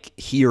like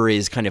here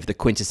is kind of the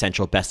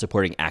quintessential Best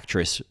Supporting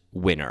Actress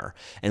winner.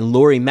 And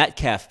Laurie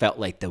Metcalf felt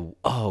like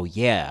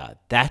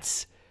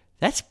that's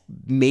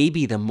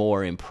maybe the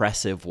more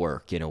impressive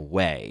work in a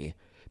way,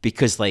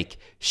 because like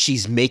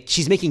she's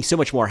making so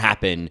much more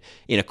happen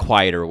in a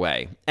quieter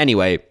way.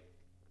 Anyway,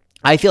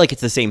 I feel like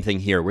it's the same thing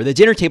here, where the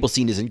dinner table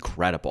scene is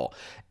incredible.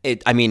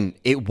 It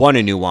won a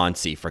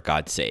Nuancy, for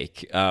God's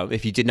sake.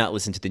 If you did not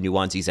listen to the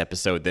Nuances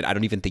episode, then I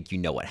don't even think you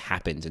know what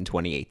happened in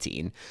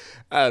 2018,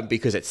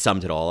 because it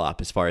summed it all up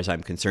as far as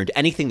I'm concerned.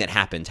 Anything that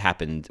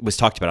happened was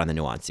talked about on the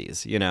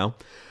Nuances,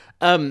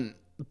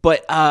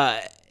 But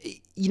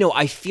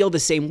I feel the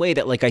same way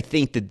that, like, I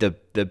think that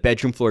the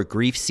bedroom floor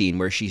grief scene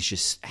where she's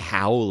just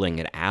howling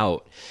it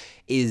out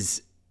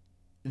is...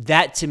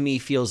 that to me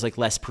feels like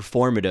less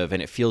performative,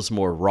 and it feels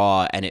more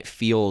raw, and it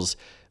feels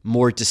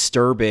more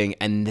disturbing,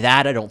 and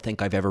that I don't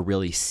think I've ever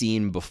really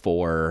seen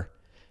before.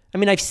 I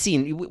mean,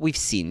 we've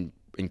seen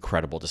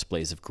incredible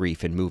displays of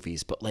grief in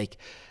movies, but like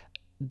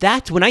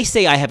that, when I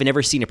say I have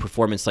never seen a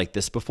performance like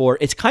this before,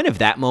 it's kind of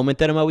that moment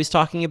that I'm always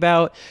talking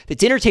about. The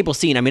dinner table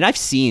scene, I mean, I've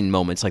seen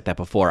moments like that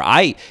before.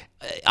 I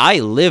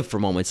live for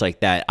moments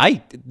like that.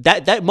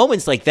 That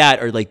moments like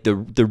that are like the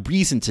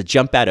reason to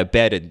jump out of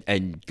bed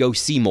and go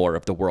see more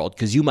of the world,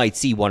 because you might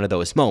see one of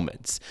those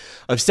moments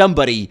of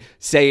somebody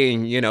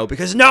saying,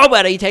 because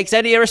nobody takes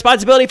any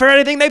responsibility for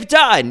anything they've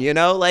done,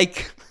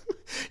 like...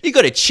 You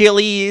go to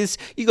Chili's,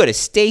 you go to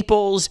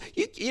Staples,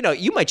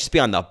 you might just be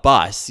on the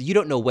bus. You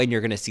don't know when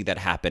you're going to see that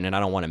happen, and I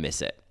don't want to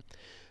miss it.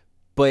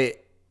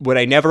 But what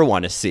I never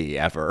want to see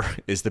ever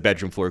is the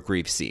bedroom floor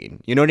grief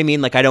scene. You know what I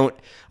mean? Like, I don't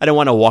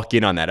want to walk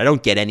in on that. I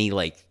don't get any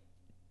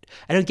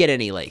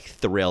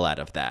thrill out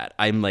of that.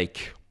 I'm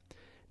like,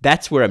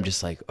 that's where I'm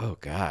just like, oh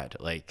God,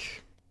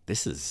 like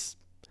this is,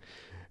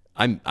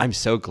 I'm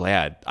so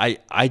glad.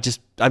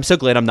 I'm so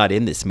glad I'm not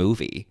in this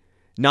movie.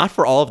 Not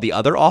for all of the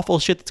other awful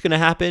shit that's going to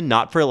happen.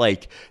 Not for,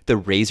 like, the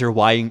razor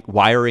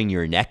wiring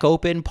your neck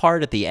open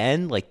part at the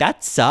end. Like,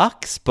 that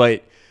sucks.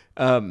 But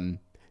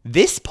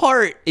this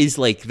part is,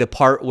 like, the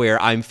part where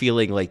I'm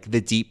feeling, like,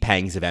 the deep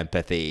pangs of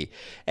empathy.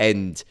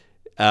 And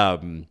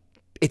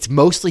it's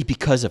mostly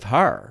because of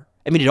her.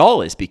 I mean, it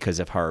all is because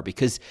of her.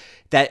 Because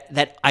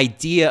that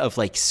idea of,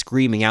 like,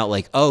 screaming out,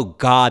 like, oh,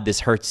 God,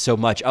 this hurts so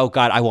much. Oh,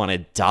 God, I want to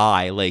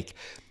die. Like,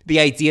 the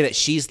idea that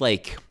she's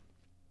like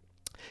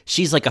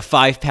a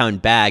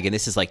 5-pound bag, and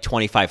this is like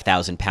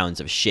 25,000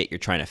 pounds of shit you're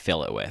trying to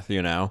fill it with,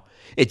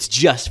 It's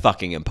just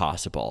fucking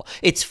impossible.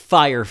 It's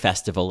Fyre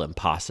Festival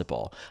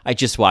impossible. I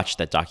just watched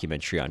that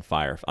documentary on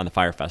the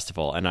Fyre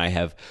Festival, and I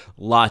have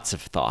lots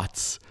of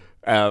thoughts.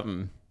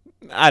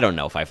 I don't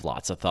know if I have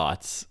lots of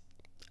thoughts.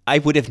 I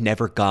would have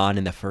never gone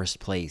in the first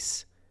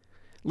place.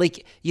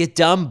 Like, you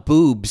dumb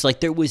boobs. Like,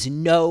 there was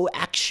no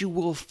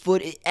actual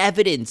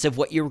evidence of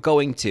what you're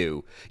going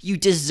to. You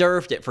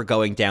deserved it for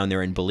going down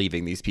there and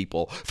believing these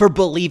people. For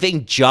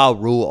believing Ja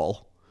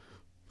Rule.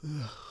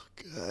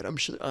 God, I'm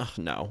sure. Oh,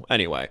 no.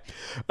 Anyway,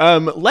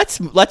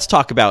 let's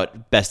talk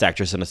about Best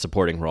Actress in a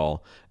Supporting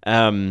Role.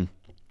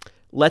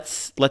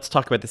 Let's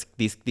talk about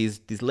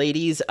these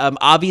ladies.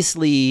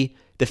 Obviously,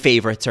 the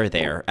favorites are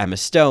there. Emma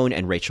Stone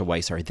and Rachel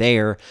Weisz are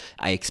there.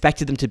 I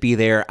expected them to be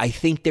there. I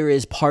think there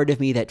is part of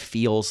me that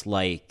feels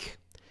like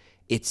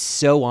it's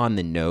so on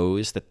the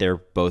nose that they're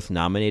both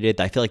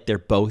nominated. I feel like they're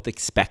both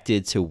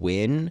expected to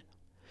win.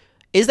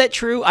 Is that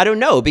true? I don't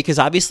know, because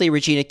obviously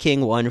Regina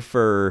King won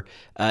for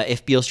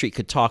If Beale Street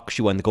Could Talk.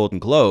 She won the Golden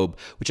Globe,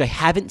 which I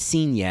haven't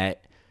seen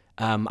yet.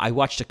 I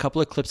watched a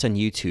couple of clips on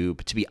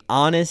YouTube. To be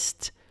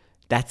honest,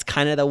 that's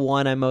kind of the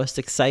one I'm most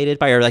excited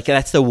by, or like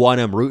that's the one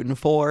I'm rooting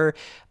for.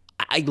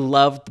 I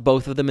loved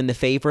both of them in The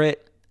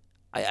Favorite.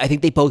 I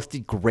think they both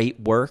did great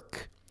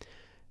work.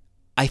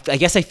 I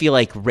guess I feel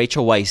like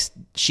Rachel Weisz,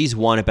 she's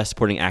won a Best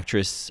Supporting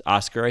Actress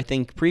Oscar, I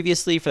think,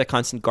 previously for The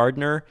Constant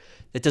Gardener.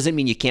 That doesn't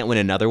mean you can't win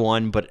another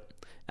one, but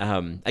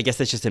I guess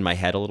that's just in my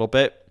head a little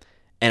bit.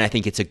 And I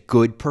think it's a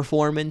good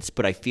performance,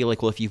 but I feel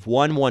like, well, if you've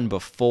won one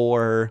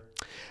before,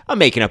 I'm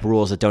making up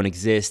rules that don't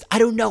exist. I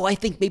don't know. I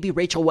think maybe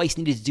Rachel Weisz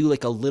needed to do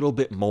like a little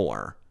bit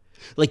more.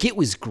 Like, it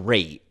was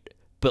great,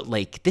 but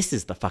like, this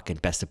is the fucking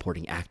Best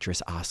Supporting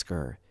Actress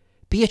Oscar.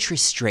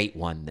 Beatrice Straight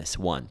won this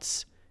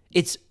once.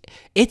 It's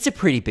a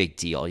pretty big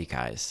deal, you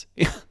guys.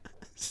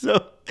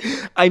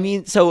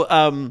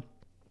 And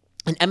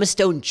Emma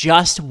Stone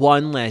just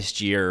won last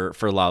year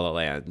for La La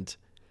Land.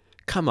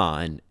 Come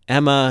on,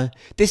 Emma.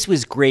 This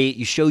was great.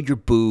 You showed your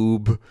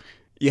boob.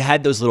 You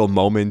had those little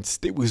moments.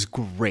 It was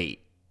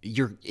great.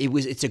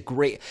 It's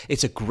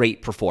a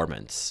great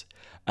performance.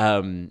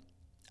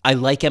 I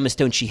like Emma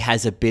Stone. She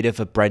has a bit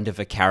of a Brenda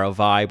Vaccaro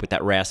vibe with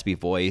that raspy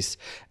voice.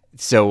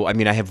 So, I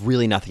mean, I have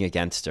really nothing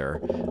against her.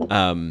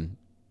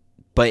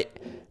 But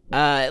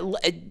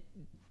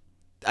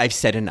I've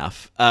said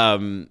enough.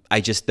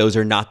 Those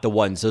are not the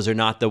ones. Those are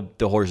not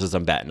the horses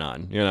I'm betting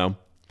on, you know?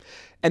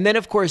 And then,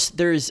 of course,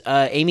 there's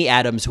Amy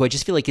Adams, who I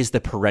just feel like is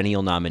the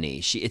perennial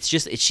nominee.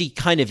 She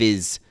kind of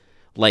is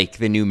like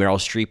the new Meryl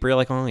Streep. You're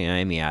like, oh, yeah,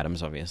 Amy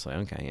Adams, obviously.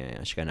 Okay,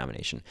 yeah, she got a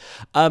nomination.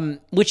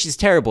 Which is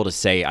terrible to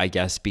say, I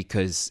guess,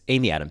 because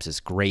Amy Adams is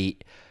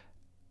great,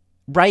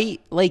 right?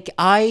 Like,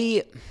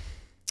 I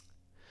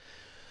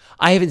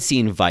haven't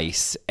seen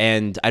Vice,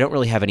 and I don't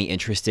really have any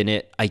interest in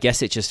it. I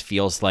guess it just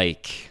feels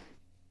like,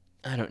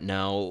 I don't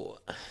know.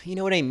 You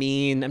know what I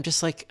mean? I'm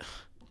just like,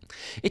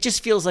 it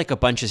just feels like a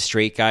bunch of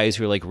straight guys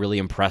who are like really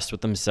impressed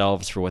with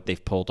themselves for what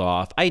they've pulled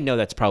off. I know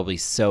that's probably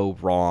so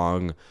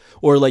wrong,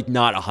 or like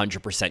not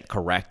 100%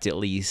 correct at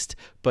least,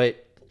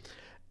 but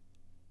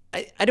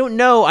I don't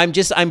know.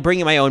 I'm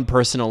bringing my own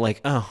personal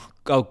like,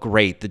 oh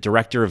great. The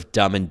director of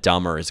Dumb and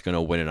Dumber is going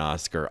to win an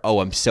Oscar. Oh,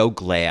 I'm so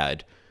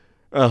glad.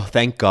 Oh,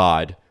 thank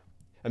God.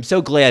 I'm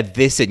so glad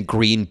this and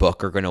Green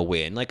Book are going to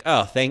win. Like,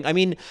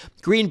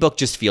 Green Book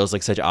just feels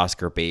like such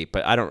Oscar bait,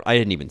 but I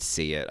didn't even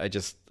see it.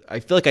 I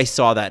feel like I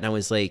saw that and I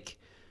was like,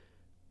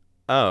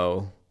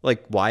 oh,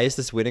 like, why is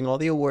this winning all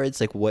the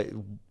awards? Like, what,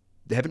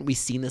 haven't we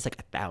seen this like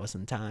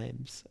 1,000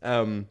 times?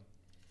 Again,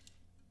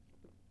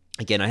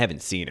 I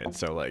haven't seen it.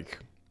 So like,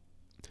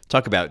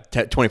 talk about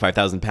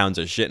 25,000 pounds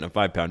of shit in a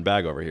 5-pound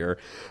bag over here.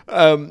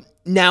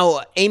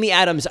 Now Amy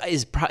Adams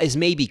is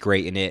maybe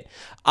great in it.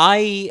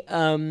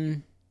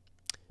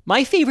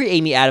 My favorite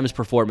Amy Adams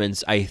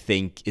performance, I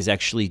think, is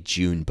actually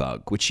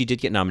Junebug, which she did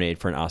get nominated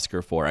for an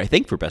Oscar for, I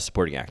think for Best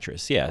Supporting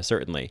Actress. Yeah,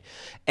 certainly.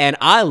 And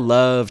I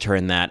loved her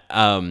in that.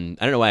 I don't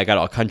know why I got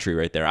all country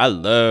right there. I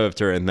loved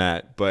her in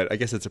that, but I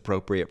guess it's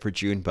appropriate for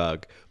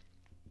Junebug.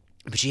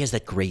 But she has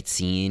that great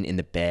scene in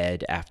the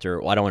bed after,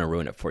 well, I don't want to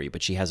ruin it for you,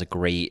 but she has a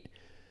great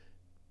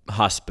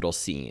hospital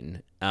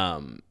scene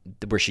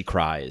where she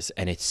cries,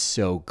 and it's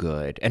so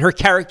good. And her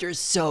character is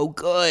so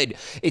good.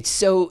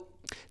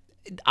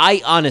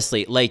 I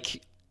honestly,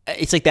 like,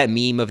 it's like that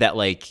meme of that,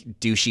 like,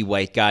 douchey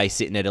white guy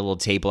sitting at a little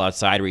table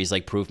outside where he's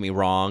like, prove me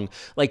wrong.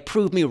 Like,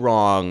 prove me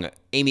wrong.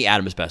 Amy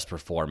Adams' best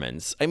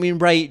performance. I mean,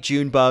 right,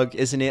 Junebug,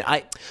 isn't it?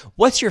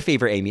 What's your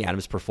favorite Amy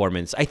Adams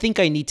performance? I think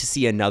I need to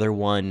see another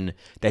one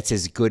that's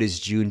as good as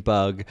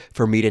Junebug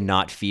for me to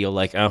not feel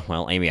like, oh,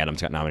 well, Amy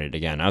Adams got nominated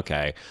again.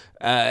 Okay.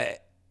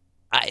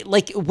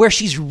 Like, where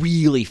she's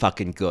really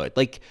fucking good.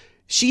 Like,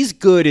 she's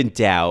good in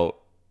Doubt,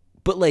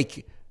 but,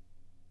 like,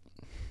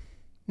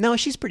 no,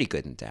 she's pretty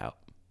good in Doubt.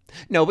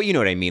 No, but you know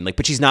what I mean. Like,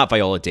 but she's not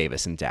Viola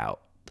Davis in Doubt.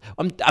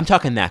 I'm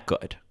talking that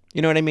good.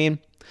 You know what I mean?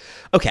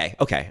 Okay.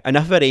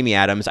 Enough about Amy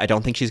Adams. I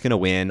don't think she's going to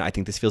win. I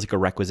think this feels like a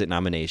requisite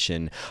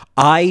nomination.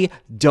 I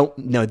don't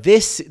know.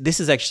 This is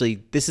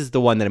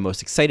the one that I'm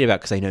most excited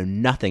about because I know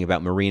nothing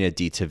about Marina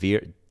de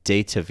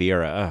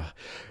Tavira.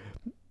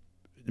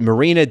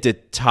 Marina de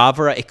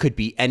Tavira. It could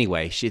be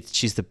anyway.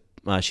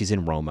 She's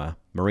in Roma.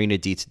 Marina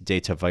de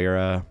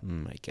Tavira. Oh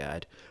my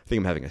God. I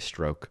think I'm having a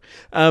stroke.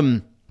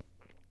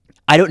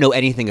 I don't know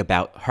anything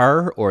about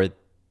her or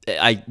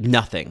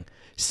nothing.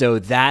 So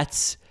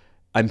that's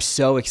I'm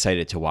so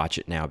excited to watch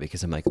it now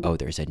because I'm like, oh,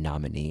 there's a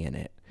nominee in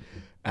it.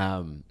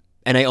 And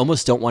I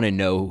almost don't want to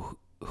know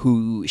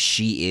who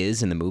she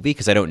is in the movie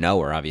because I don't know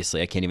her,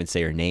 obviously. I can't even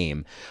say her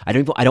name. I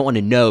don't want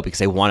to know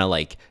because I want to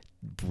like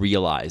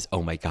realize,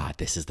 oh my God,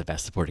 this is the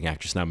best supporting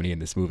actress nominee in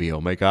this movie.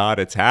 Oh my God,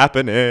 it's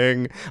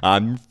happening.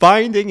 I'm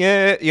finding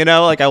it.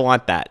 Like I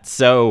want that.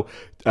 So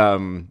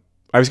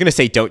I was going to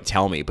say don't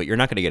tell me, but you're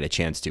not going to get a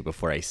chance to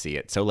before I see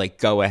it. So like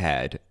go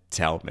ahead.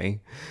 Tell me.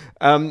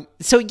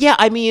 So yeah,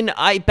 I mean,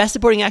 best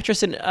supporting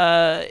actress and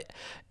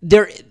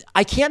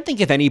I can't think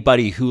of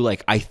anybody who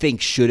like I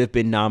think should have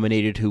been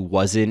nominated who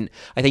wasn't.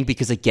 I think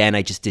because again,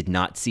 I just did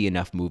not see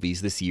enough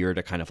movies this year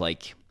to kind of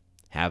like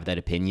have that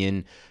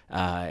opinion.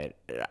 I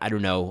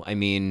don't know. I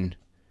mean,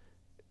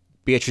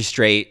 Beatrice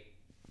Straight,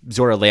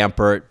 Zora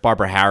Lampert,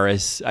 Barbara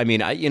Harris. I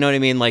mean, you know what I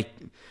mean? Like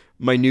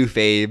my new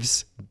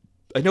faves.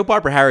 I know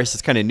Barbara Harris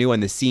is kind of new on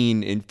the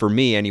scene for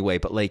me anyway,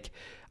 but like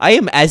I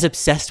am as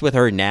obsessed with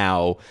her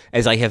now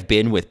as I have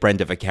been with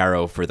Brenda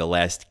Vaccaro for the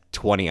last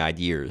 20 odd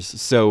years.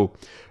 So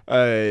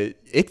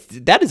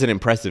that is an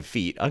impressive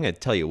feat. I'm going to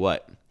tell you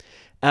what.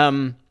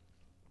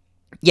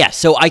 Yeah,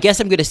 so I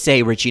guess I'm going to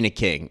say Regina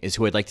King is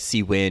who I'd like to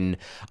see win.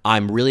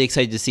 I'm really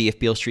excited to see If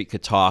Beale Street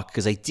Could Talk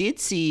because I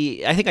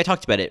think I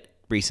talked about it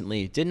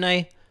recently, didn't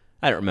I?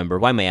 I don't remember.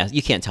 Why am I asking?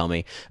 You can't tell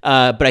me.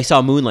 But I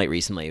saw Moonlight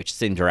recently, which is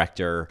the same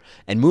director,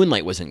 and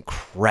Moonlight was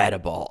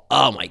incredible.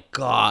 Oh, my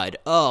God.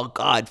 Oh,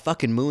 God.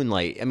 Fucking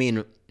Moonlight. I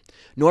mean,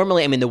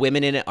 normally, the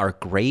women in it are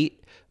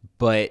great,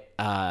 but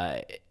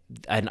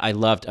and I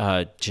loved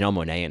Janelle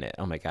Monáe in it.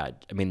 Oh, my God.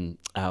 I mean,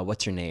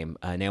 what's her name?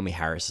 Naomi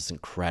Harris is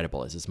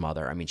incredible as his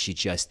mother. I mean, she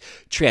just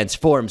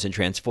transforms and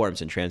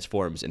transforms and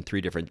transforms in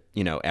three different,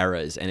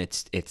 eras, and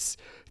it's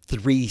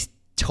three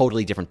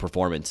totally different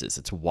performances.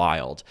 It's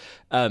wild.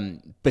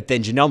 But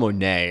then Janelle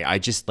Monáe, I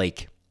just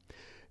like,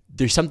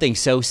 there's something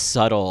so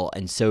subtle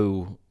and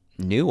so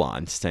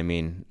nuanced. I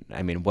mean,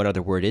 what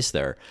other word is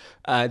there?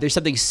 There's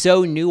something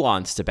so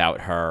nuanced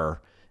about her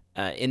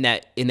in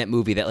that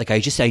movie that like,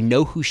 I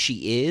know who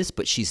she is,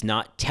 but she's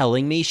not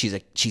telling me.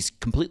 She's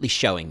completely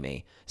showing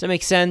me. Does that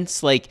make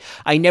sense? Like,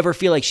 I never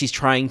feel like she's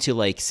trying to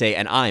like say,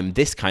 and I'm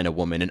this kind of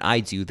woman and I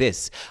do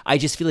this. I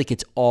just feel like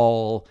it's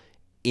all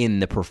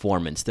in the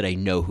performance that I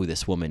know who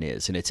this woman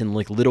is. And it's in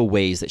like little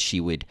ways that she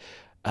would,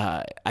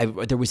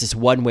 there was this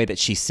one way that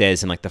she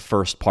says in like the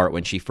first part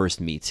when she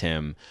first meets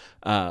him,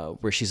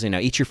 where she's,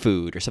 eat your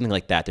food or something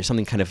like that. There's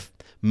something kind of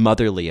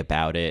motherly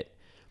about it,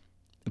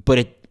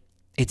 but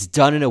it's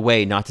done in a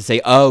way not to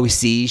say, oh,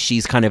 see,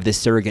 she's kind of this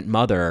surrogate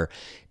mother.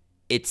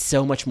 It's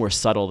so much more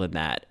subtle than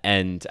that.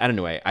 And I don't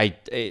know,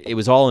 it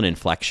was all an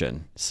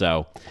inflection.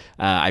 So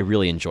I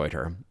really enjoyed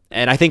her.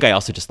 And I think I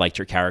also just liked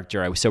her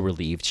character. I was so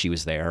relieved she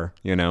was there,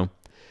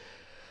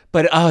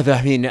 But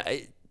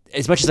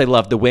as much as I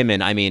love the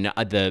women,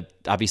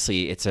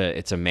 obviously it's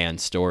a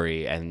man's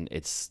story, and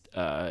it's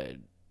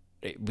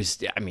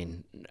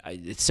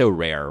so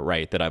rare,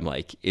 right, that I'm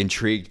like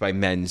intrigued by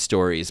men's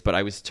stories. But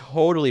I was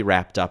totally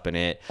wrapped up in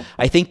it.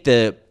 I think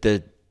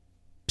the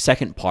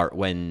second part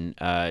when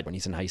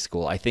he's in high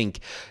school, I think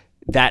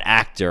that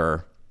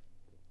actor.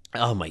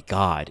 Oh my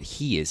God,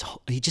 he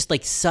just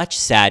like such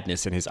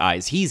sadness in his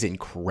eyes. He's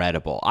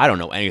incredible. I don't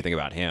know anything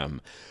about him,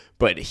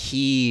 but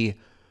he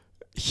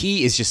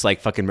is just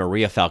like fucking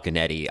Maria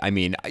Falconetti. I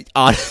mean,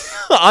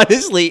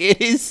 honestly, it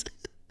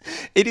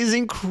is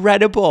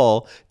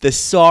incredible, the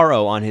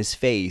sorrow on his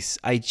face.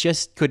 I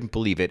just couldn't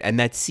believe it. And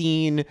that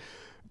scene,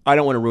 I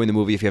don't want to ruin the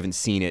movie if you haven't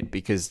seen it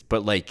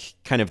but like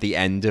kind of the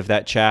end of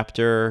that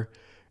chapter,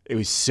 it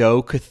was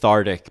so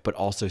cathartic, but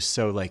also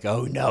so like,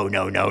 oh, no,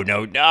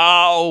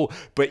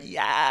 but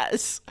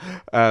yes.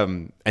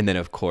 And then,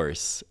 of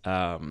course,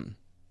 the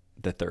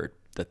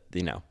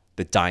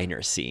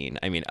diner scene.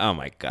 I mean, oh,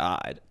 my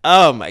God.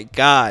 Oh,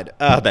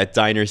 that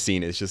diner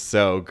scene is just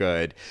so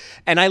good.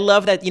 And I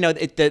love that,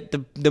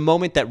 the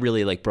moment that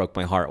really, like, broke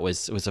my heart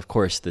was, of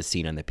course, the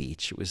scene on the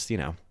beach. It was,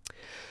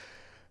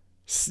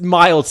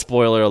 mild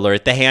spoiler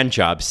alert, the hand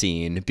job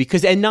scene,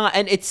 because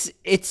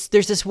it's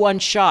there's this one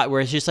shot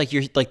where it's just like,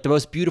 you're like, the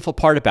most beautiful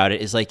part about it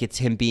is like it's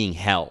him being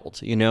held,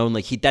 and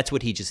like that's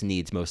what he just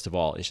needs most of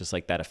all. It's just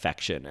like that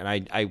affection.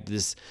 And it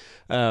was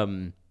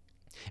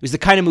the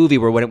kind of movie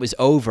where when it was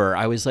over,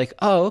 I was like,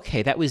 oh,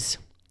 okay, it was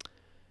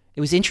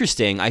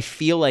interesting. I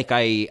feel like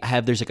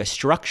there's like a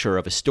structure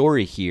of a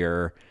story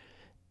here,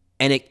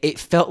 and it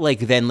felt like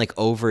then like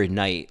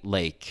overnight,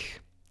 like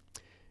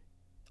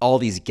all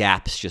these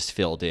gaps just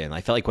filled in. I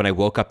felt like when I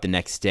woke up the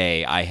next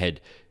day,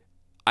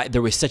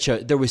 there was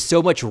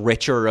so much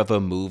richer of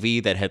a movie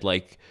that had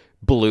like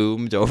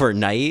bloomed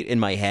overnight in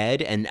my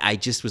head. And I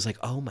just was like,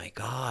 oh my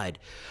God,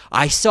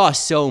 I saw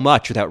so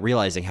much without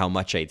realizing how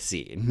much I'd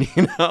seen,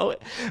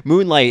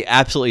 Moonlight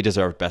absolutely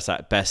deserved best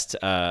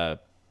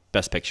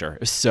picture. It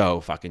was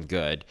so fucking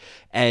good.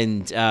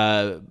 And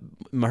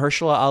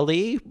Mahershala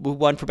Ali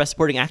won for best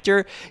supporting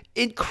actor.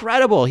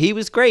 Incredible. He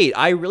was great.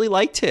 I really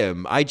liked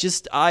him.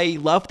 I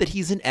love that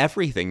he's in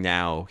everything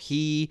now.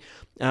 I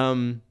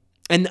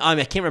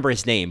can't remember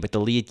his name, but the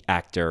lead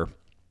actor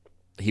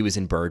he was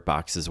in Bird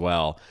Box as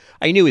well.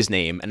 I knew his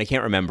name and I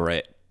can't remember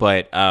it,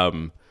 but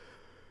oh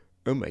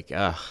my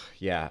god,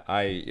 yeah,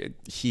 I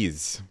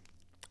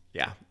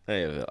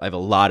have a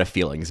lot of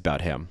feelings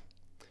about him.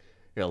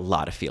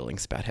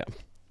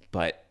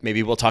 But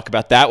maybe we'll talk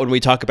about that when we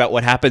talk about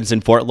what happens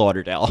in Fort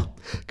Lauderdale,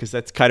 because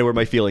that's kind of where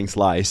my feelings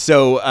lie.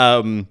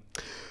 So,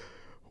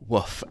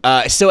 woof.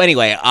 So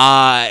anyway,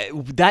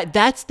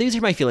 these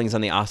are my feelings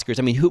on the Oscars.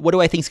 I mean, what do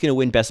I think is going to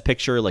win Best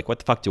Picture? Like, what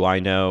the fuck do I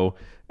know?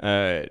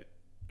 What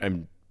are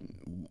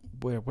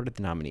the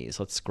nominees?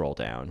 Let's scroll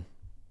down.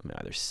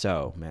 There's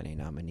so many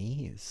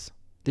nominees.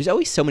 There's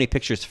always so many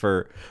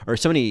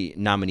so many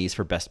nominees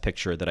for Best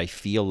Picture that I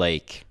feel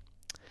like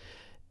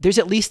there's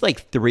at least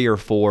like 3 or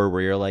 4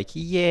 where you're like,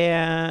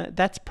 yeah,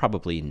 that's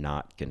probably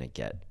not going to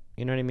get,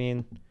 you know what I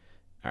mean?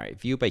 All right,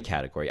 view by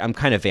category. I'm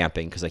kind of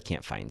vamping because I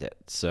can't find it.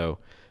 So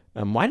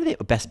why do they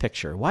have Best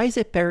Picture? Why is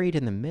it buried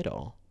in the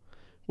middle?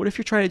 What if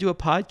you're trying to do a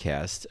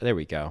podcast? There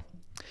we go.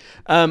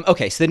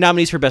 Okay, so the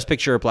nominees for Best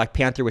Picture are Black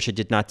Panther, which I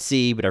did not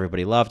see, but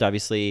everybody loved,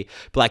 obviously.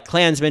 Black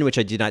Klansman, which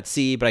I did not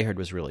see, but I heard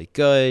was really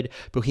good.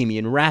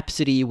 Bohemian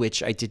Rhapsody,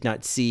 which I did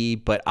not see,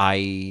 but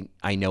I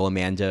know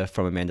Amanda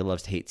from Amanda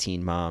Loves to Hate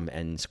Teen Mom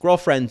and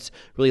Girlfriends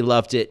really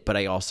loved it, but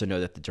I also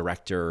know that the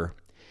director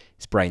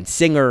is Bryan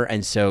Singer,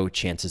 and so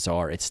chances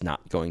are it's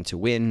not going to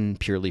win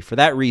purely for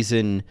that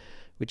reason,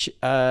 which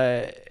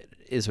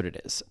is what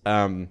it is.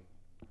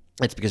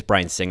 It's because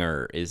Bryan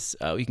Singer is,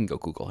 you can go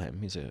Google him.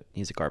 He's a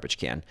garbage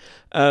can.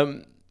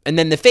 And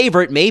then The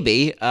Favorite,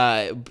 maybe,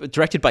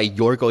 directed by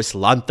Yorgos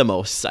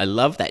Lanthimos. I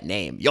love that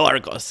name.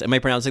 Yorgos. Am I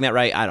pronouncing that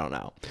right? I don't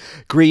know.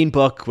 Green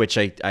Book, which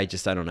I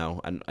don't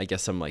know. I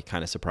guess I'm like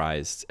kind of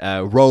surprised.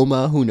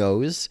 Roma, who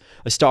knows?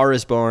 A Star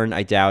is Born,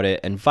 I doubt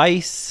it. And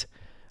Vice,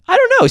 I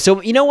don't know. So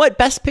you know what?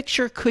 Best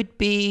Picture could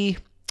be,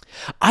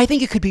 I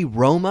think it could be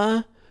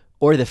Roma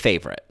or The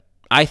Favorite.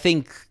 I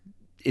think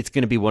it's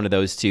going to be one of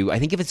those two. I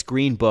think if it's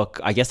Green Book,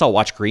 I guess I'll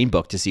watch Green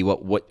Book to see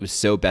what was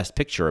so Best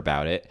Picture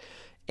about it.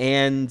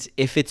 And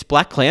if it's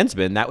Black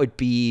Klansman, that would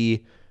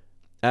be,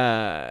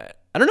 I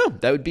don't know,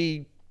 that'd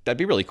be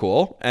really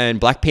cool. And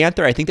Black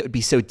Panther, I think that would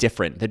be so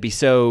different. That'd be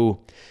so,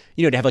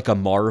 to have like a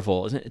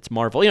Marvel, isn't it? It's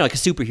Marvel, like a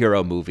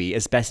superhero movie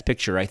as Best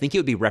Picture. I think it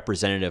would be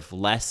representative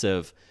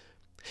it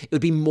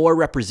would be more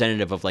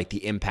representative of like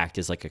the impact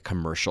as like a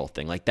commercial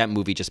thing. Like that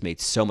movie just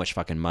made so much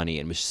fucking money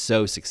and was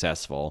so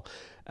successful.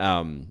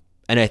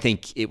 And I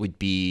think it'd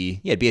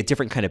be a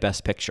different kind of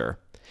Best Picture.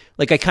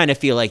 Like I kind of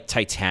feel like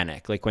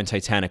Titanic, like when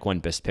Titanic won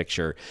Best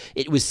Picture,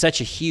 it was such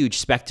a huge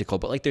spectacle,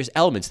 but like there's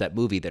elements of that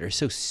movie that are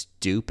so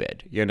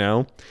stupid,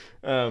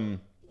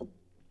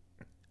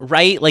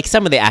 right? Like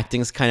some of the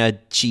acting's kind of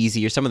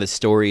cheesy or some of the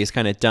story is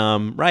kind of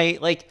dumb, right?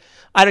 Like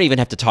I don't even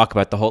have to talk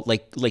about the whole,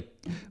 like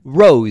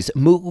Rose,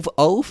 move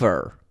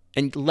over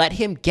and let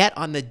him get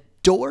on the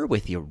door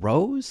with you,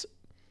 Rose.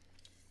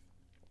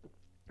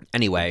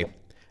 Anyway,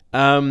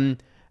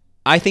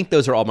 I think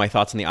those are all my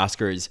thoughts on the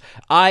Oscars.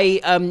 I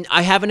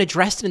haven't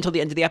addressed it until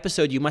the end of the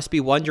episode. You must be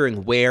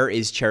wondering, where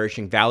is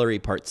Cherishing Valerie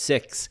Part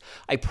 6?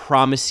 I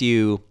promise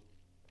you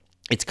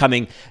it's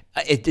coming.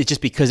 It's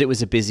just because it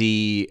was it's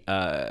been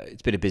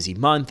a busy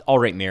month. All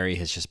Right Mary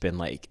has just been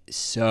like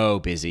so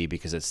busy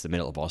because it's the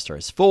middle of All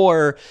Stars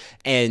 4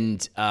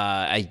 and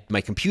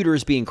my computer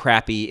is being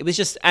crappy. It was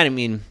just, I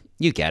mean,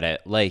 you get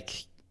it.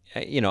 Like,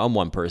 I'm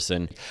one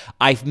person.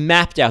 I've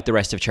mapped out the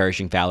rest of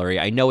Cherishing Valerie.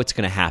 I know it's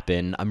going to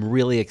happen. I'm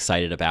really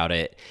excited about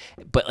it.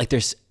 But like,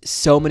 there's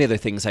so many other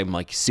things I'm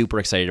like super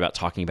excited about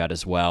talking about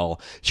as well.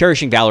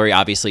 Cherishing Valerie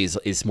obviously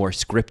is more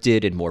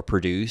scripted and more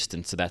produced.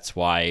 And so that's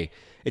why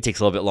it takes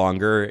a little bit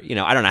longer.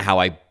 I don't know how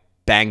I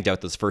banged out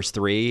those first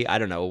 3. I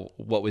don't know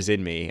what was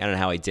in me. I don't know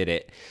how I did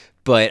it.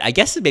 But I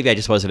guess maybe I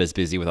just wasn't as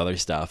busy with other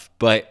stuff.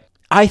 But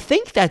I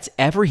think that's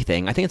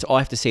everything. I think that's all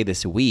I have to say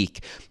this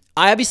week.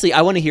 I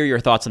want to hear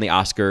your thoughts on the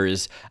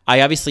Oscars.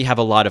 I obviously have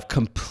a lot of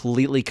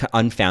completely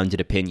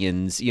unfounded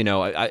opinions.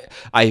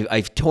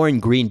 I've torn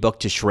Green Book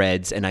to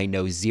shreds, and I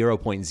know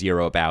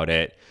 0.0 about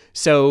it.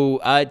 So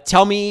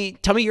tell me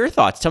your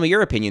thoughts. Tell me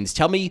your opinions.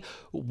 Tell me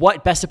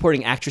what Best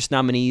Supporting Actress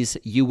nominees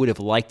you would have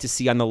liked to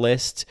see on the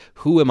list.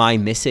 Who am I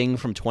missing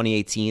from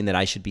 2018 that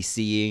I should be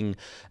seeing?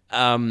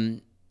 Tell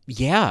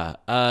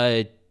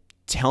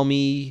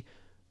me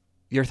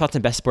your thoughts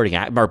on Best Supporting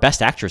or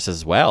Best Actress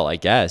as well, I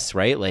guess,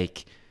 right?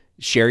 Like,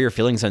 share your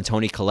feelings on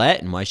Toni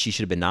Collette and why she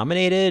should have been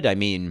nominated. I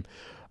mean,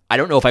 I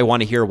don't know if I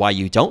want to hear why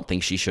you don't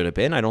think she should have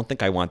been. I don't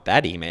think I want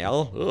that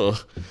email.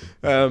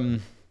 Ugh.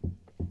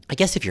 I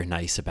guess if you're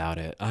nice about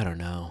it, I don't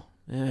know.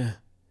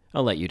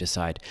 I'll let you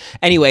decide.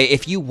 Anyway,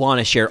 if you want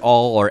to share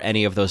all or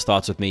any of those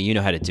thoughts with me, you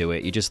know how to do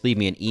it. You just leave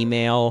me an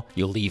email.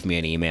 You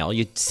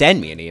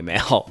send me an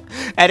email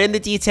at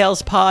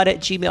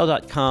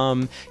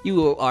inthedetailspod@gmail.com.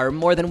 You are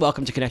more than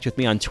welcome to connect with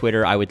me on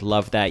Twitter. I would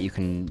love that. You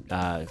can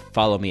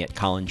follow me at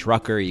Colin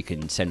Drucker. You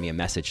can send me a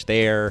message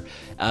there.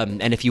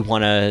 And if you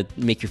want to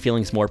make your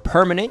feelings more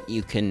permanent,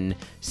 you can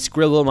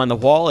scribble them on the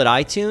wall at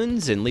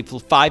iTunes and leave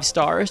 5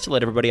 stars to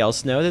let everybody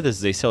else know that this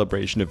is a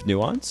celebration of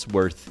nuance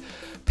worth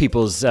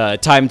people's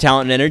time,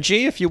 talent, and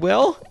energy, if you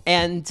will.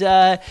 And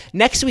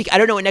next week, I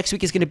don't know what next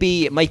week is going to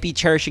be. It might be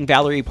Cherishing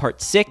Valerie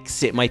Part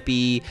 6. It might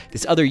be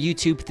this other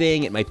YouTube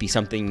thing. It might be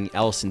something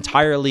else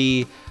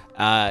entirely.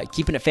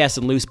 Keeping it fast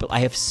and loose, but I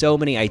have so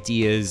many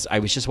ideas. I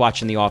was just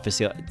watching The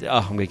Office. I'm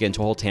going to get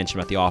into a whole tangent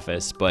about The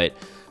Office, but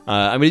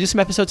I'm going to do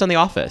some episodes on The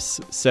Office.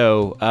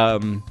 So,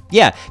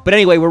 yeah. But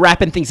anyway, we're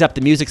wrapping things up.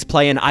 The music's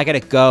playing. I got to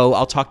go.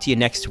 I'll talk to you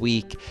next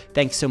week.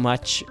 Thanks so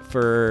much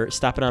for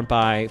stopping on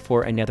by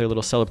for another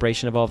little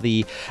celebration of all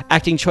the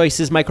acting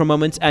choices, micro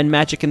moments, and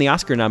magic in the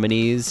Oscar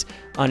nominees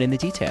on In the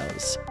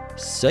Details.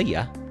 See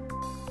ya.